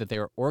and the way that they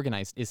are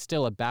organized is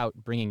still about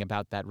bringing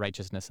about that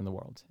righteousness in the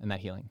world and that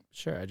healing.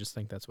 Sure, I just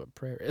think that's what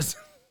prayer is.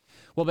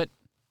 Well, but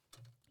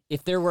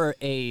if there were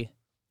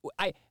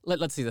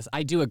let's see this.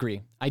 I do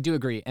agree.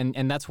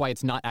 And that's why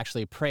it's not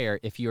actually a prayer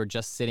if you're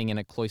just sitting in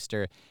a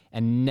cloister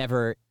and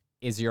never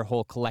is your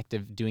whole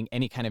collective doing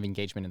any kind of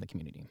engagement in the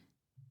community.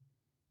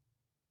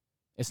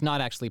 It's not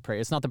actually prayer.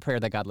 It's not the prayer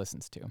that God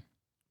listens to.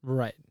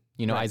 Right.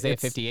 Right, Isaiah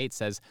it's- 58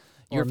 says,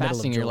 or you're middle of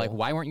fasting, you're like, Joel.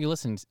 why weren't you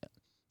listening?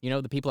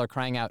 The people are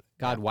crying out,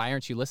 God, why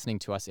aren't you listening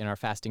to us in our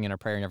fasting and our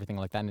prayer and everything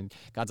like that? And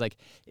God's like,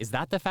 is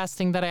that the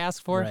fasting that I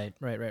asked for?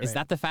 Right. Is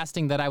that the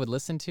fasting that I would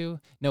listen to?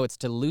 No, it's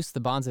to loose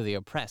the bonds of the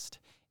oppressed.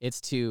 It's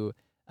to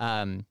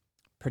defend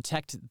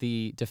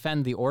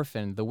the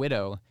orphan, the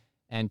widow,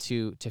 and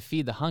to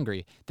feed the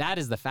hungry. That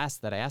is the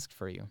fast that I asked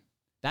for you.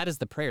 That is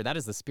the prayer. That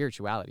is the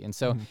spirituality. And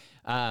so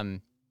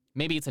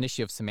maybe it's an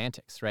issue of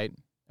semantics, right,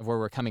 of where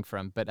we're coming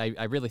from. But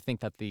I really think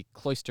that the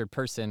cloistered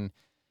person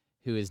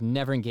who is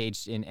never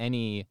engaged in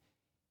any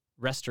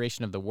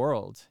restoration of the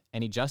world,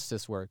 any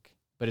justice work,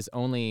 but is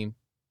only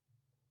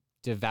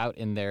devout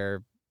in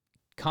their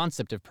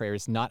concept of prayer,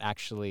 is not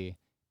actually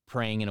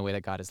praying in a way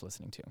that God is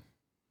listening to.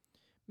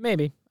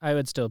 Maybe. I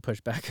would still push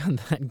back on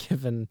that,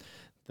 given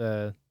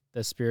the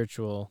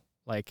spiritual,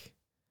 like,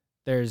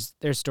 there's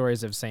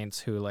stories of saints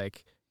who,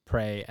 like,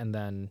 pray and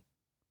then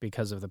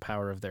because of the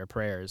power of their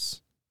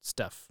prayers,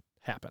 stuff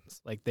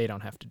happens. Like they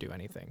don't have to do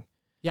anything.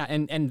 Yeah,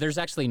 and there's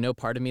actually no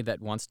part of me that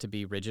wants to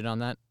be rigid on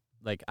that.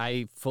 Like,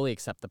 I fully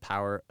accept the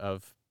power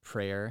of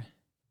prayer,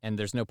 and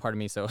there's no part of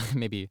me, so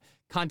maybe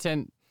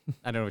content,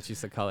 I don't know what you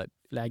used to call it.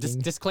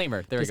 Flagging.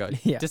 Disclaimer, there we go.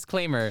 Yeah.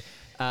 Disclaimer,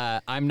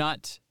 I'm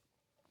not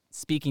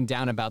speaking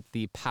down about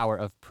the power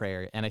of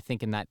prayer, and I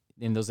think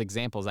in those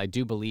examples, I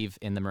do believe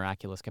in the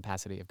miraculous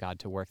capacity of God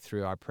to work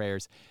through our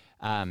prayers.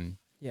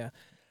 Yeah.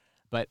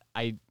 But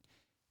I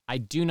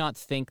do not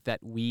think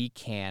that we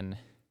can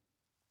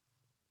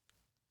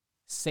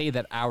say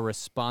that our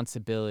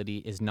responsibility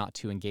is not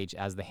to engage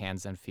as the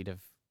hands and feet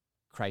of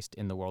Christ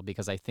in the world,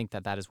 because I think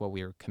that is what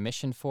we were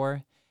commissioned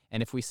for.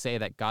 And if we say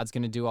that God's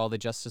going to do all the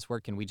justice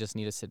work and we just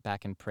need to sit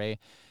back and pray,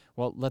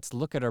 well, let's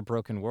look at our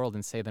broken world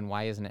and say, then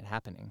why isn't it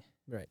happening?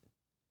 Right.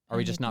 Are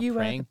we just not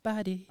praying?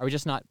 Are we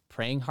just not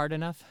praying hard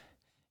enough?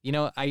 You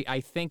know,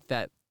 I think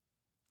that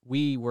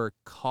we were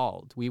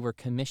called, we were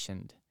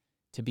commissioned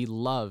to be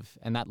love,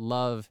 and that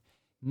love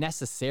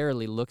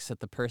necessarily looks at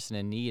the person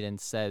in need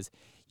and says,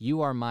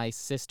 you are my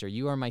sister,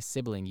 you are my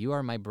sibling, you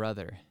are my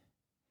brother,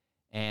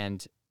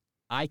 and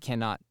I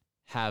cannot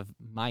have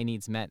my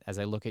needs met as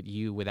I look at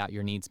you without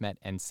your needs met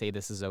and say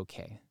this is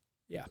okay.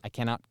 Yeah. I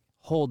cannot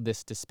hold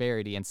this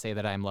disparity and say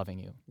that I am loving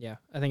you. Yeah.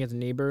 I think it's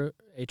Niebuhr,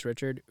 H.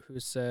 Richard, who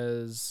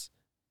says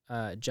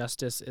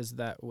justice is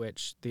that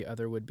which the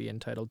other would be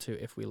entitled to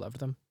if we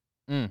loved them.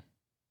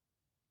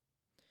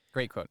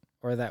 Great quote.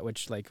 Or that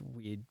which like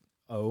we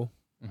owe.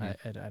 I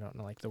don't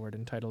know, like the word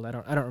entitled. I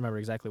don't remember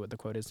exactly what the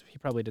quote is. He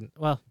probably didn't.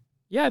 Well,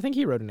 yeah, I think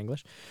he wrote in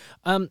English.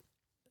 I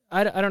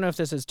don't know if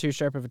this is too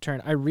sharp of a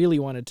turn. I really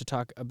wanted to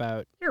talk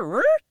about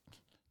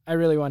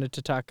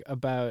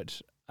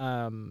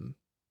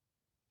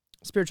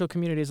spiritual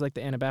communities like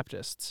the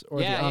Anabaptists or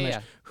the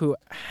Amish, who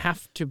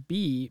have to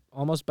be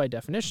almost by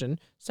definition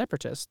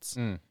separatists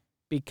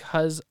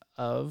because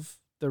of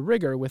the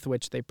rigor with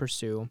which they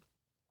pursue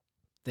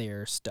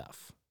their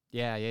stuff.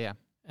 Yeah.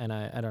 And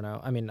I don't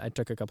know. I mean, I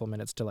took a couple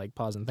minutes to like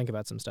pause and think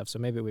about some stuff, so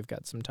maybe we've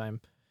got some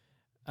time.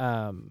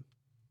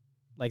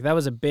 Like that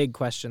was a big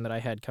question that I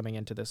had coming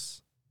into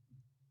this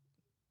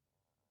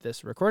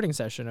recording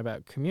session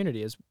about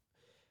community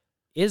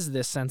is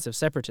this sense of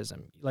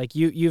separatism. Like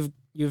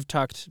you've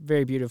talked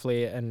very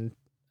beautifully and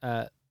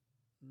for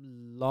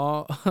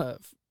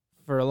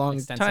a long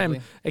time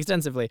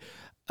extensively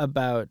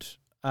about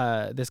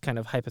this kind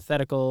of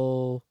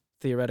hypothetical,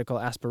 theoretical,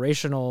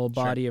 aspirational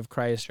body of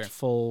Christ,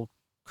 full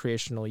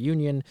creational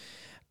union.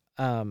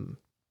 And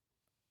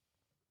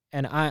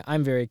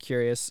I'm very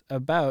curious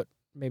about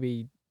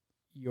maybe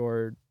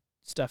your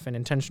stuff in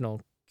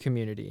intentional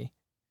community,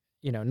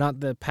 you know,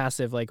 not the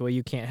passive, like, well,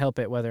 you can't help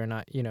it whether or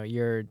not, you know,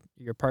 you're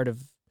part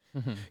of,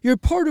 you're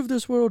part of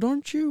this world,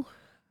 aren't you?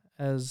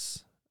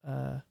 As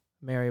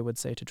Mary would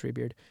say to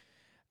Treebeard.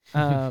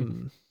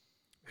 It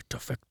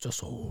affects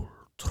us all,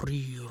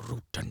 tree,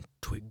 root, and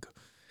twig.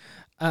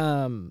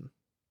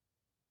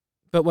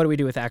 But what do we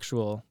do with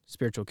actual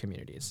spiritual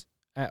communities?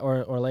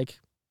 Or like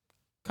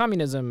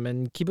communism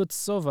and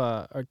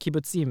kibbutzova or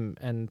kibbutzim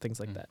and things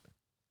like that.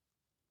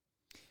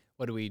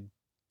 What do we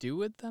do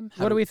with them?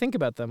 What do we think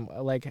about them?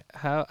 Like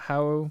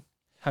how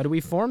do we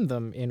form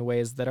them in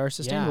ways that are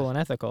sustainable and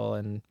ethical?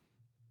 And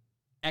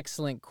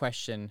excellent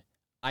question.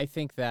 I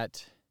think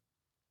that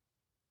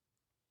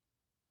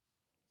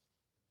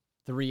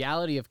the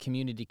reality of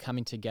community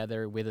coming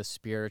together with a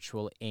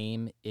spiritual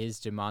aim is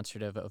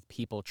demonstrative of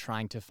people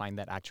trying to find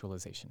that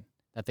actualization,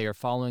 that they are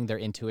following their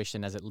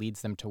intuition as it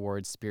leads them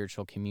towards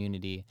spiritual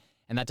community.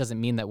 And that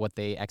doesn't mean that what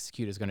they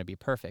execute is going to be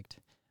perfect,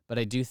 but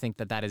I do think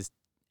that is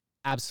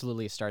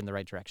absolutely a start in the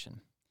right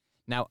direction.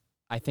 Now,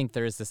 I think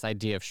there is this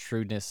idea of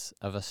shrewdness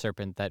of a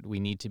serpent, that we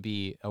need to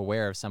be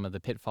aware of some of the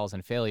pitfalls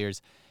and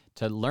failures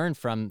to learn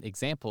from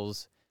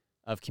examples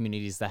of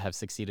communities that have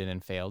succeeded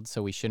and failed,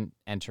 so we shouldn't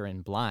enter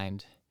in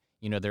blind.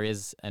 You know, there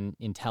is an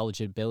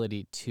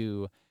intelligibility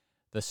to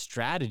the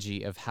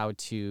strategy of how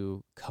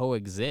to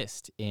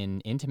coexist in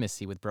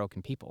intimacy with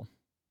broken people.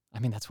 I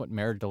mean, that's what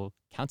marital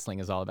counseling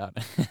is all about.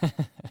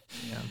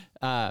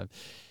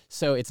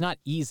 So it's not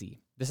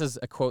easy. This is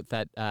a quote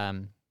that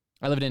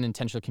I lived in an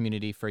intentional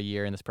community for a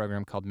year in this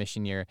program called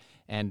Mission Year,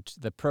 and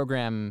the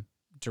program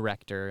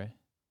director,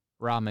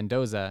 Ra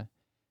Mendoza,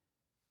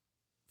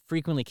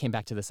 frequently came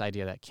back to this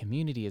idea that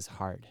community is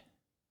hard,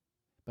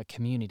 but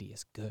community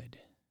is good.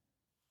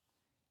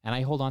 And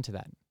I hold on to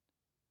that.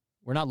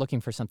 We're not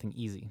looking for something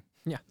easy.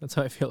 Yeah, that's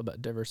how I feel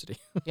about diversity.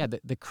 Yeah,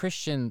 the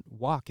Christian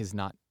walk is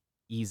not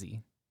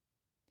easy.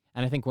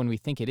 And I think when we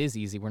think it is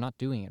easy, we're not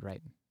doing it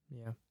right.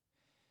 Yeah.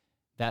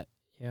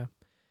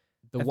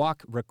 The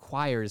walk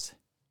requires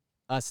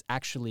us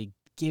actually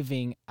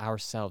giving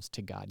ourselves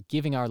to God,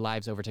 giving our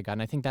lives over to God.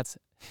 And I think that's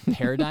a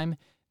paradigm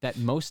that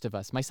most of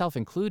us, myself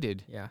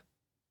included,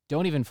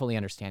 don't even fully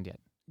understand yet.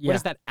 What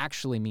does that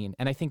actually mean?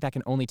 And I think that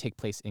can only take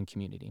place in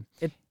community.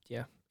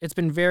 It's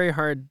been very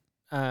hard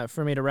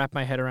for me to wrap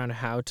my head around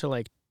how to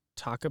like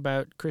talk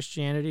about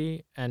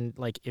Christianity and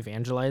like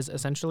evangelize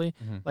essentially.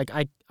 Like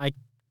I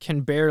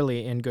can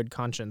barely in good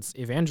conscience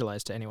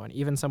evangelize to anyone,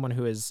 even someone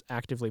who is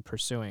actively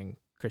pursuing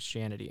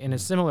Christianity, in a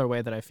similar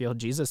way that I feel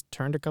Jesus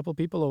turned a couple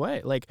people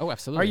away. Like, Oh,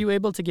 absolutely. are you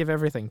able to give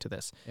everything to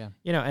this? Yeah.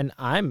 And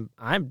I'm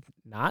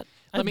not.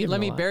 Let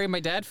me bury my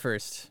dad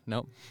first.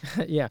 Nope.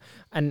 Yeah.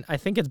 And I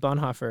think it's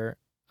Bonhoeffer.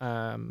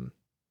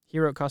 He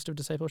wrote Cost of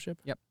Discipleship.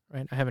 Yep.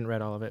 Right. I haven't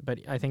read all of it, but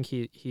I think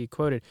he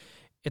quoted,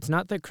 it's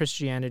not that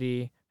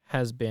Christianity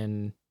has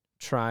been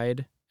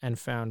tried and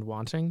found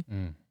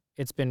wanting.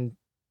 It's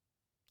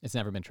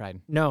never been tried.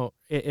 No,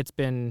 it's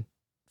been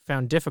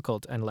found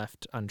difficult and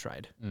left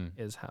untried,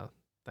 is how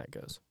that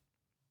goes.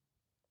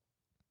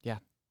 Yeah.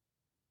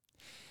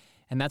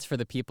 And that's for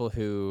the people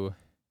who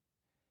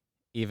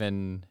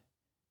even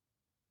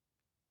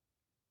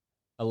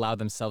allow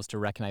themselves to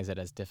recognize it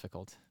as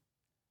difficult.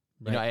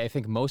 Right. I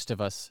think most of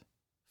us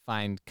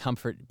find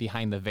comfort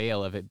behind the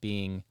veil of it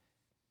being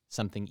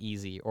something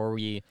easy, or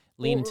we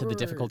lean into the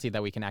difficulty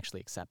that we can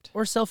actually accept.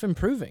 Or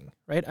self-improving,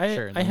 right?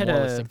 Sure, I had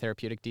moralistic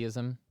therapeutic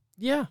deism.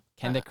 Yeah.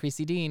 Kenda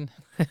Creasy Dean.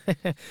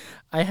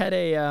 I had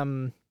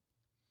a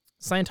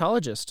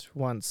Scientologist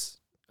once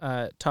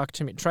talk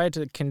to me, tried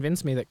to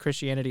convince me that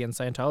Christianity and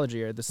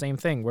Scientology are the same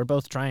thing. We're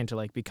both trying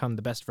to become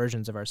the best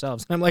versions of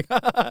ourselves. And I'm like,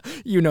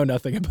 you know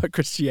nothing about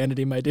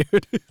Christianity, my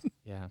dude.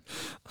 Yeah.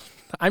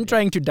 I'm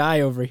trying to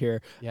die over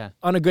here. Yeah.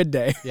 On a good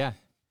day. Yeah.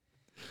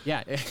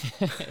 Yeah,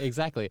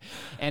 exactly.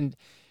 And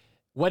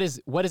what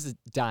is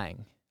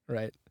dying?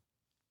 Right.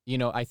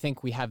 I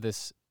think we have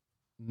this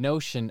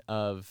notion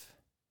of,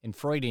 in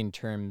Freudian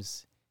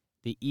terms,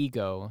 the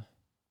ego,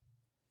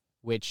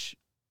 which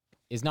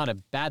is not a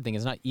bad thing.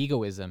 It's not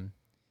egoism,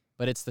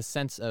 but it's the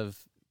sense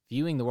of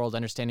viewing the world,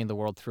 understanding the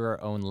world through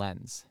our own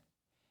lens.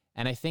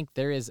 And I think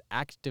there is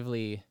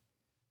actively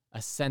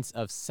a sense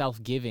of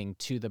self-giving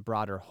to the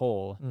broader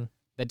whole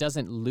that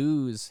doesn't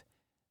lose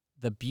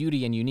the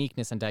beauty and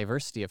uniqueness and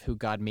diversity of who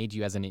God made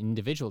you as an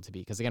individual to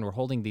be. Because again, we're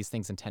holding these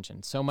things in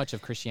tension. So much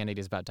of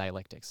Christianity is about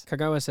dialectics.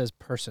 Kagawa says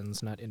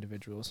persons, not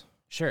individuals.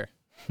 Sure.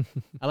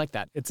 I like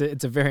that. It's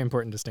a very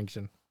important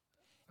distinction.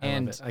 I love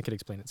And it. I could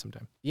explain it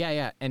sometime.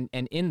 Yeah. And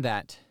in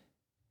that,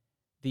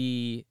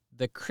 the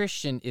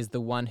Christian is the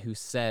one who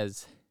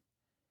says,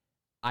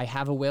 I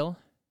have a will,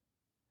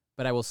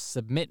 but I will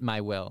submit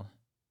my will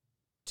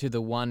to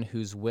the one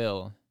whose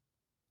will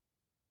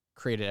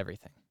created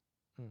everything.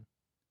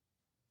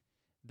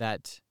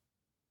 That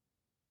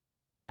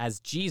as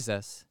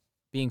Jesus,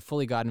 being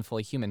fully God and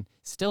fully human,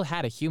 still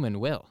had a human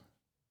will.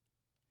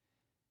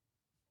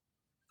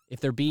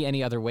 If there be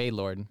any other way,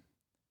 Lord,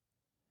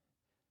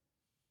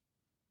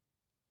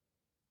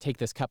 take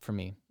this cup from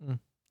me.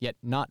 Yet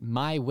not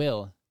my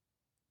will,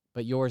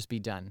 but yours be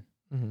done.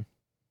 Mm-hmm.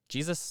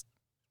 Jesus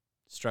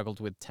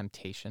struggled with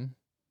temptation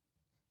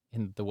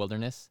in the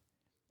wilderness,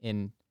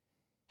 in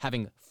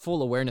having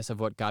full awareness of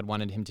what God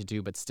wanted him to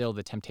do, but still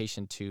the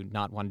temptation to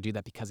not want to do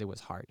that because it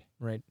was hard.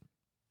 Right.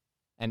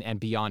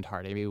 And beyond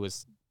hard. I mean, it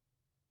was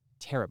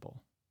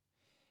terrible.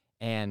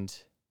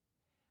 And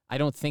I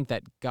don't think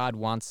that God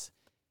wants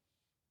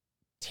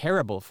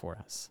terrible for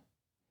us.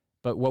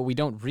 But what we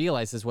don't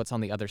realize is what's on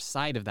the other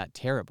side of that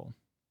terrible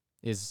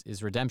is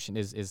redemption,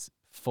 is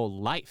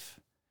full life.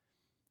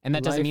 And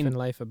that doesn't mean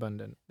life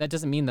abundant. That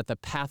doesn't mean that the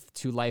path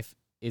to life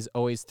is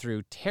always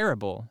through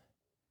terrible,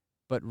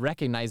 but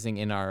recognizing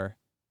in our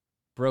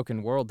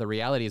broken world, the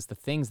reality is the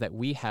things that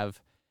we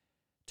have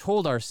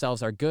told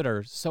ourselves are good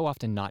are so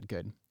often not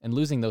good. And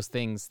losing those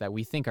things that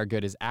we think are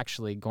good is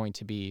actually going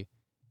to be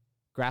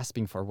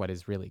grasping for what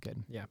is really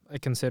good. Yeah. I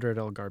consider it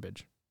all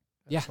garbage.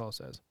 As Paul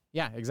says.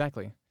 Yeah,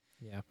 exactly.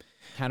 Yeah.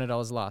 Count it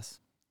all as loss.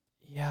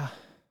 Yeah.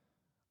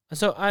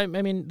 So I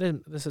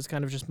mean, this is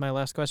kind of just my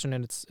last question,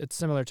 and it's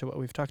similar to what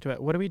we've talked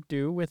about. What do we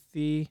do with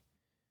the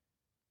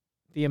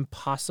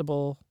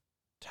impossible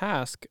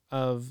task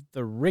of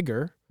the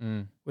rigor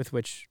with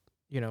which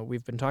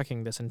we've been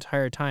talking this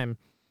entire time,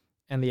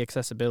 and the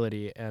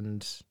accessibility,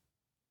 and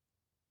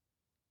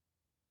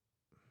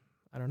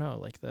I don't know,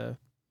 like the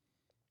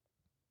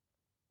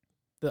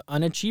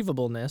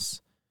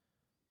unachievableness,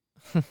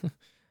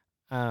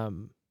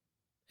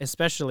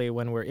 especially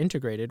when we're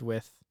integrated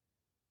with,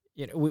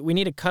 we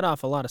need to cut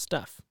off a lot of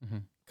stuff. Mm-hmm.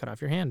 Cut off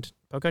your hand,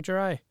 poke out your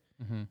eye,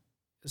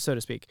 so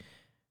to speak.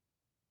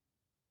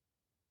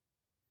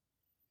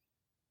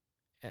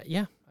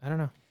 Yeah, I don't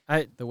know.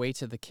 The way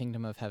to the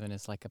kingdom of heaven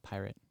is like a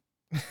pirate.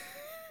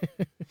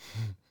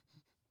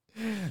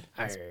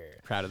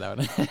 Proud of that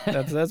one.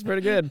 That's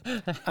pretty good.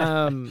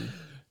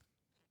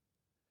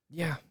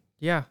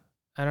 Yeah.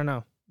 I don't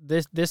know.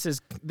 This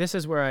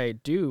is where I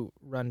do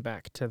run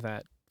back to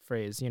that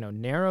phrase.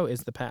 Narrow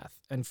is the path,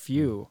 and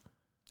few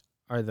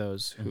are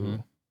those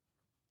who.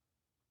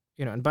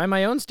 And by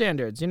my own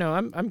standards,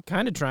 I'm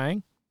kind of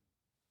trying,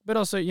 but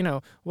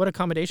also, what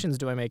accommodations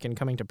do I make in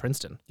coming to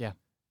Princeton? Yeah.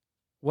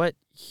 What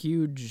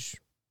huge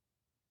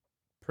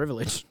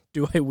privilege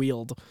do I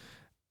wield,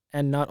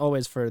 and not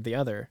always for the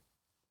other?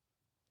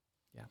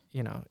 Yeah.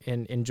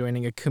 In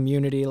joining a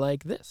community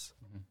like this.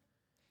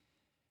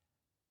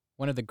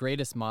 One of the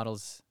greatest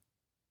models,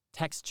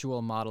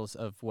 textual models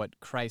of what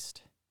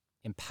Christ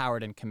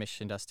empowered and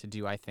commissioned us to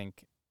do, I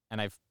think,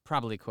 and I've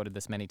probably quoted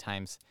this many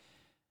times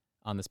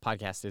on this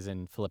podcast, is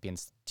in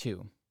Philippians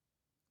 2,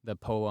 the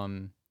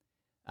poem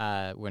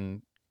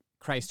when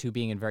Christ, who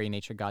being in very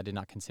nature God, did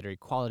not consider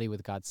equality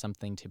with God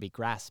something to be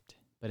grasped,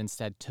 but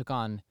instead took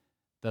on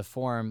the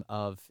form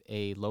of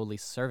a lowly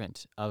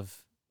servant,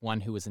 of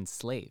one who was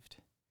enslaved,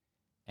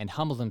 and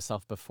humbled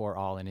himself before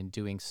all, and in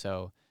doing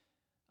so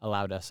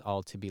allowed us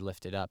all to be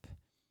lifted up.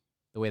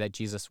 The way that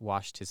Jesus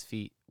washed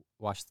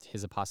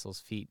his apostles'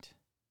 feet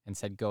and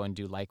said, go and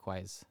do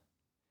likewise.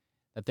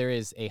 That there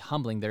is a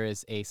humbling, there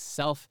is a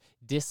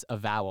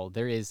self-disavowal,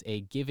 there is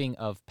a giving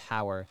of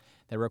power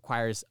that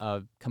requires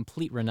a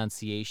complete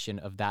renunciation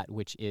of that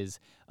which is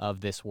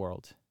of this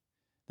world.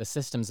 The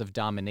systems of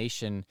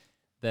domination,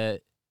 the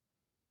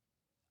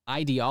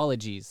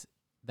ideologies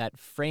that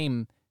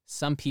frame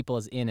some people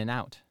as in and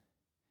out,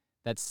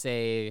 that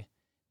say,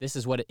 this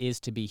is what it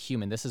is to be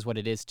human, this is what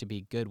it is to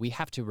be good. We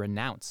have to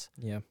renounce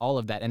all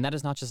of that. And that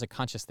is not just a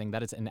conscious thing,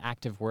 that is an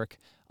active work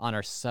on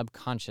our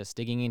subconscious,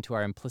 digging into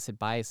our implicit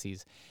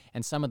biases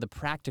and some of the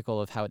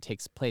practical of how it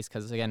takes place.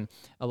 Because again,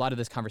 a lot of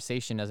this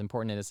conversation, as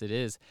important as it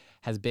is,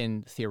 has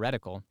been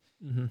theoretical.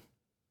 Mm-hmm.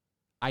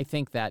 I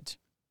think that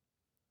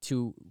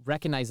to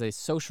recognize a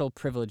social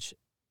privilege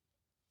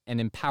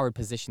and empowered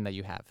position that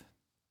you have,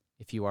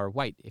 if you are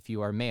white, if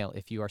you are male,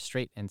 if you are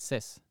straight and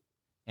cis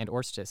and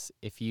or cis,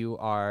 if you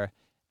are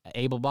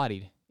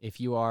able-bodied, if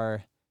you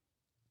are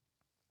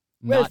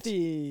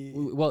wealthy,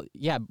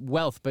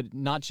 wealth, but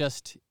not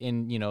just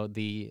in,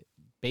 the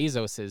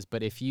Bezoses,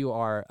 but if you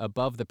are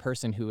above the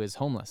person who is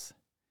homeless,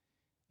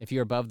 if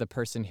you're above the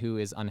person who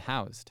is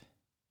unhoused,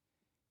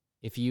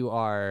 if you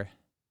are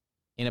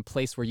in a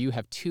place where you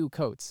have 2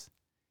 coats,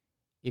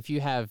 if you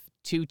have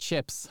 2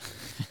 chips,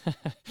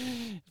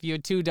 if you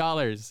have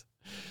 $2,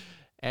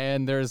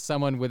 and there's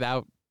someone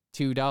without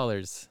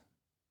 $2,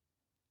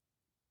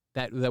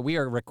 that we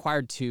are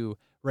required to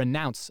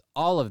renounce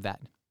all of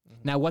that.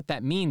 Mm-hmm. Now, what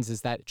that means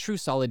is that true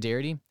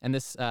solidarity, and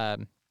this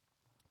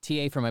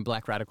TA from my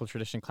Black Radical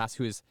Tradition class,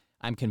 who is,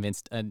 I'm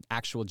convinced, an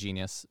actual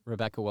genius,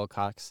 Rebecca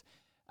Wilcox,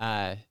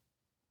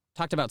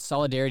 talked about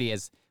solidarity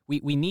as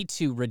we need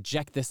to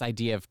reject this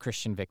idea of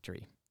Christian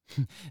victory,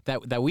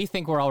 that we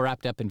think we're all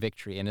wrapped up in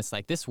victory, and it's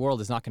like this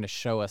world is not going to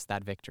show us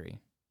that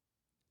victory.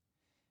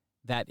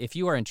 That if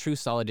you are in true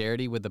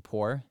solidarity with the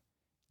poor,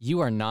 you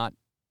are not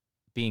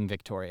being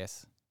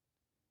victorious.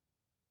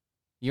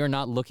 You're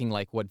not looking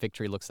like what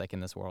victory looks like in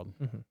this world.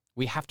 Mm-hmm.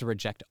 We have to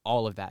reject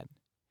all of that.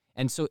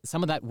 And so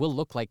some of that will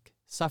look like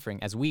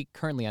suffering as we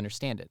currently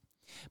understand it.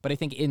 But I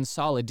think in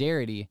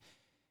solidarity,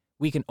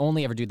 we can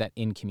only ever do that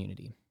in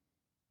community.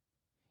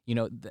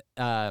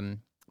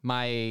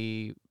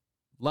 My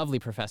lovely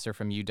professor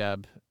from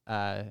UW,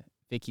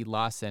 Vicki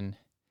Lawson,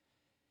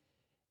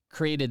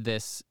 created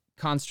this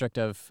construct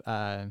of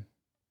the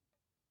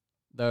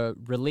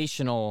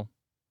relational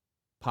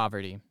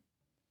poverty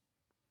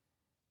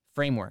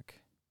framework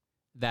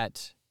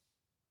that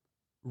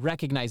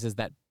recognizes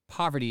that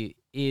poverty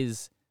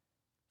is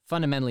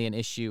fundamentally an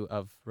issue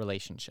of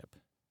relationship.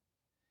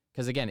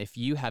 Because again, if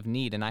you have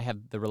need and I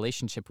have the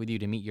relationship with you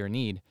to meet your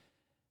need,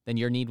 then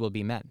your need will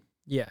be met.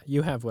 Yeah,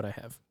 you have what I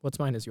have. What's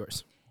mine is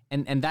yours.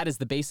 And that is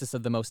the basis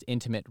of the most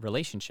intimate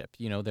relationship.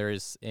 There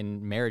is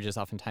in marriages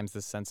oftentimes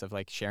this sense of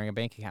like sharing a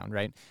bank account,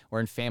 right?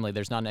 Or in family,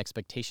 there's not an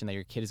expectation that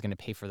your kid is going to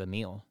pay for the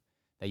meal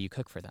that you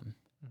cook for them.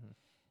 Mm-hmm.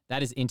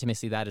 That is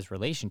intimacy, that is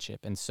relationship.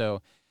 And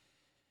so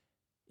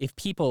if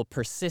people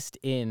persist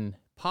in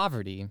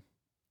poverty,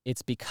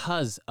 it's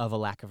because of a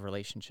lack of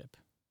relationship,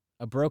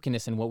 a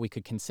brokenness in what we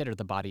could consider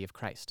the body of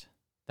Christ,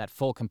 that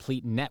full,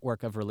 complete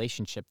network of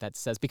relationship that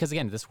says, because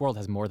again, this world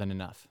has more than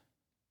enough.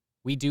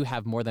 We do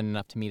have more than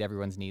enough to meet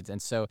everyone's needs.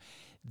 And so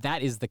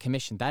that is the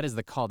commission, that is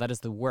the call, that is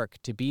the work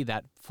to be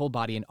that full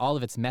body in all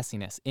of its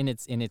messiness, in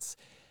its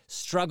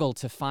struggle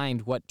to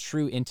find what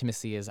true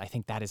intimacy is. I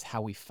think that is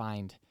how we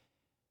find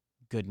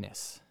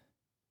goodness.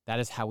 That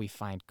is how we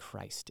find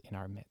Christ in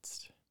our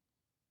midst.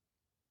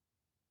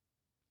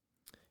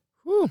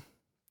 Whew.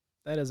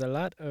 That is a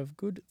lot of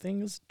good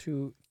things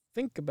to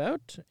think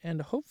about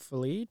and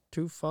hopefully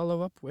to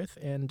follow up with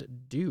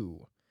and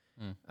do.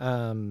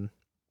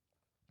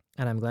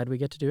 And I'm glad we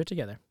get to do it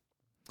together.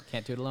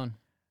 Can't do it alone.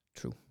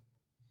 True.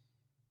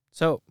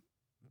 So,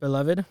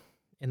 beloved,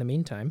 in the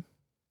meantime,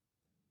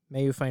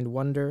 may you find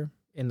wonder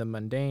in the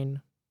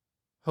mundane,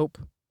 hope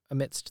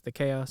amidst the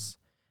chaos,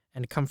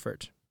 and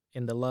comfort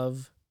in the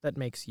love that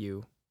makes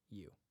you,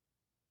 you.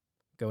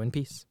 Go in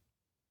peace.